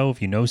the show,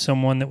 if you know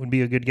someone that would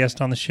be a good guest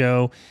on the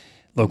show,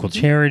 local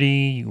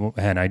charity, you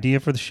had an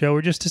idea for the show,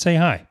 or just to say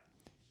hi.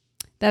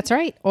 That's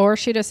right. Or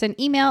shoot us an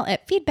email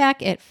at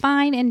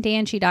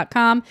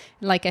feedback@fineanddangy.com.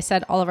 And like I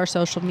said, all of our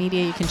social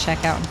media you can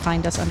check out and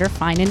find us under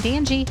Fine and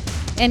Dangy.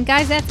 And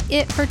guys, that's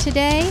it for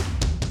today.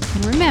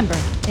 And remember,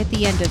 at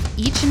the end of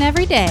each and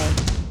every day,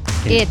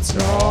 it's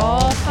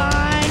all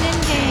fine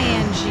and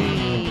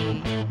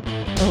dangy.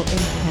 Oh, and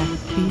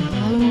happy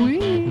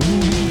Halloween.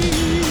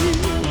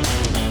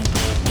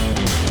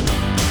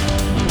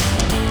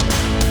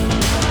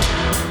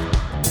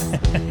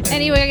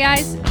 Anyway,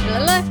 guys,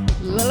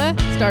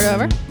 start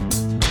over.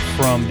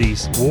 From the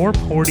War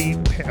Party.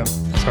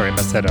 Sorry, I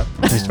messed that up.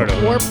 Let me start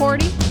over. War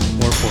Party?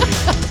 War Party.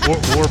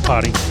 War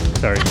Potty.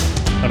 Sorry.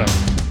 Hold on.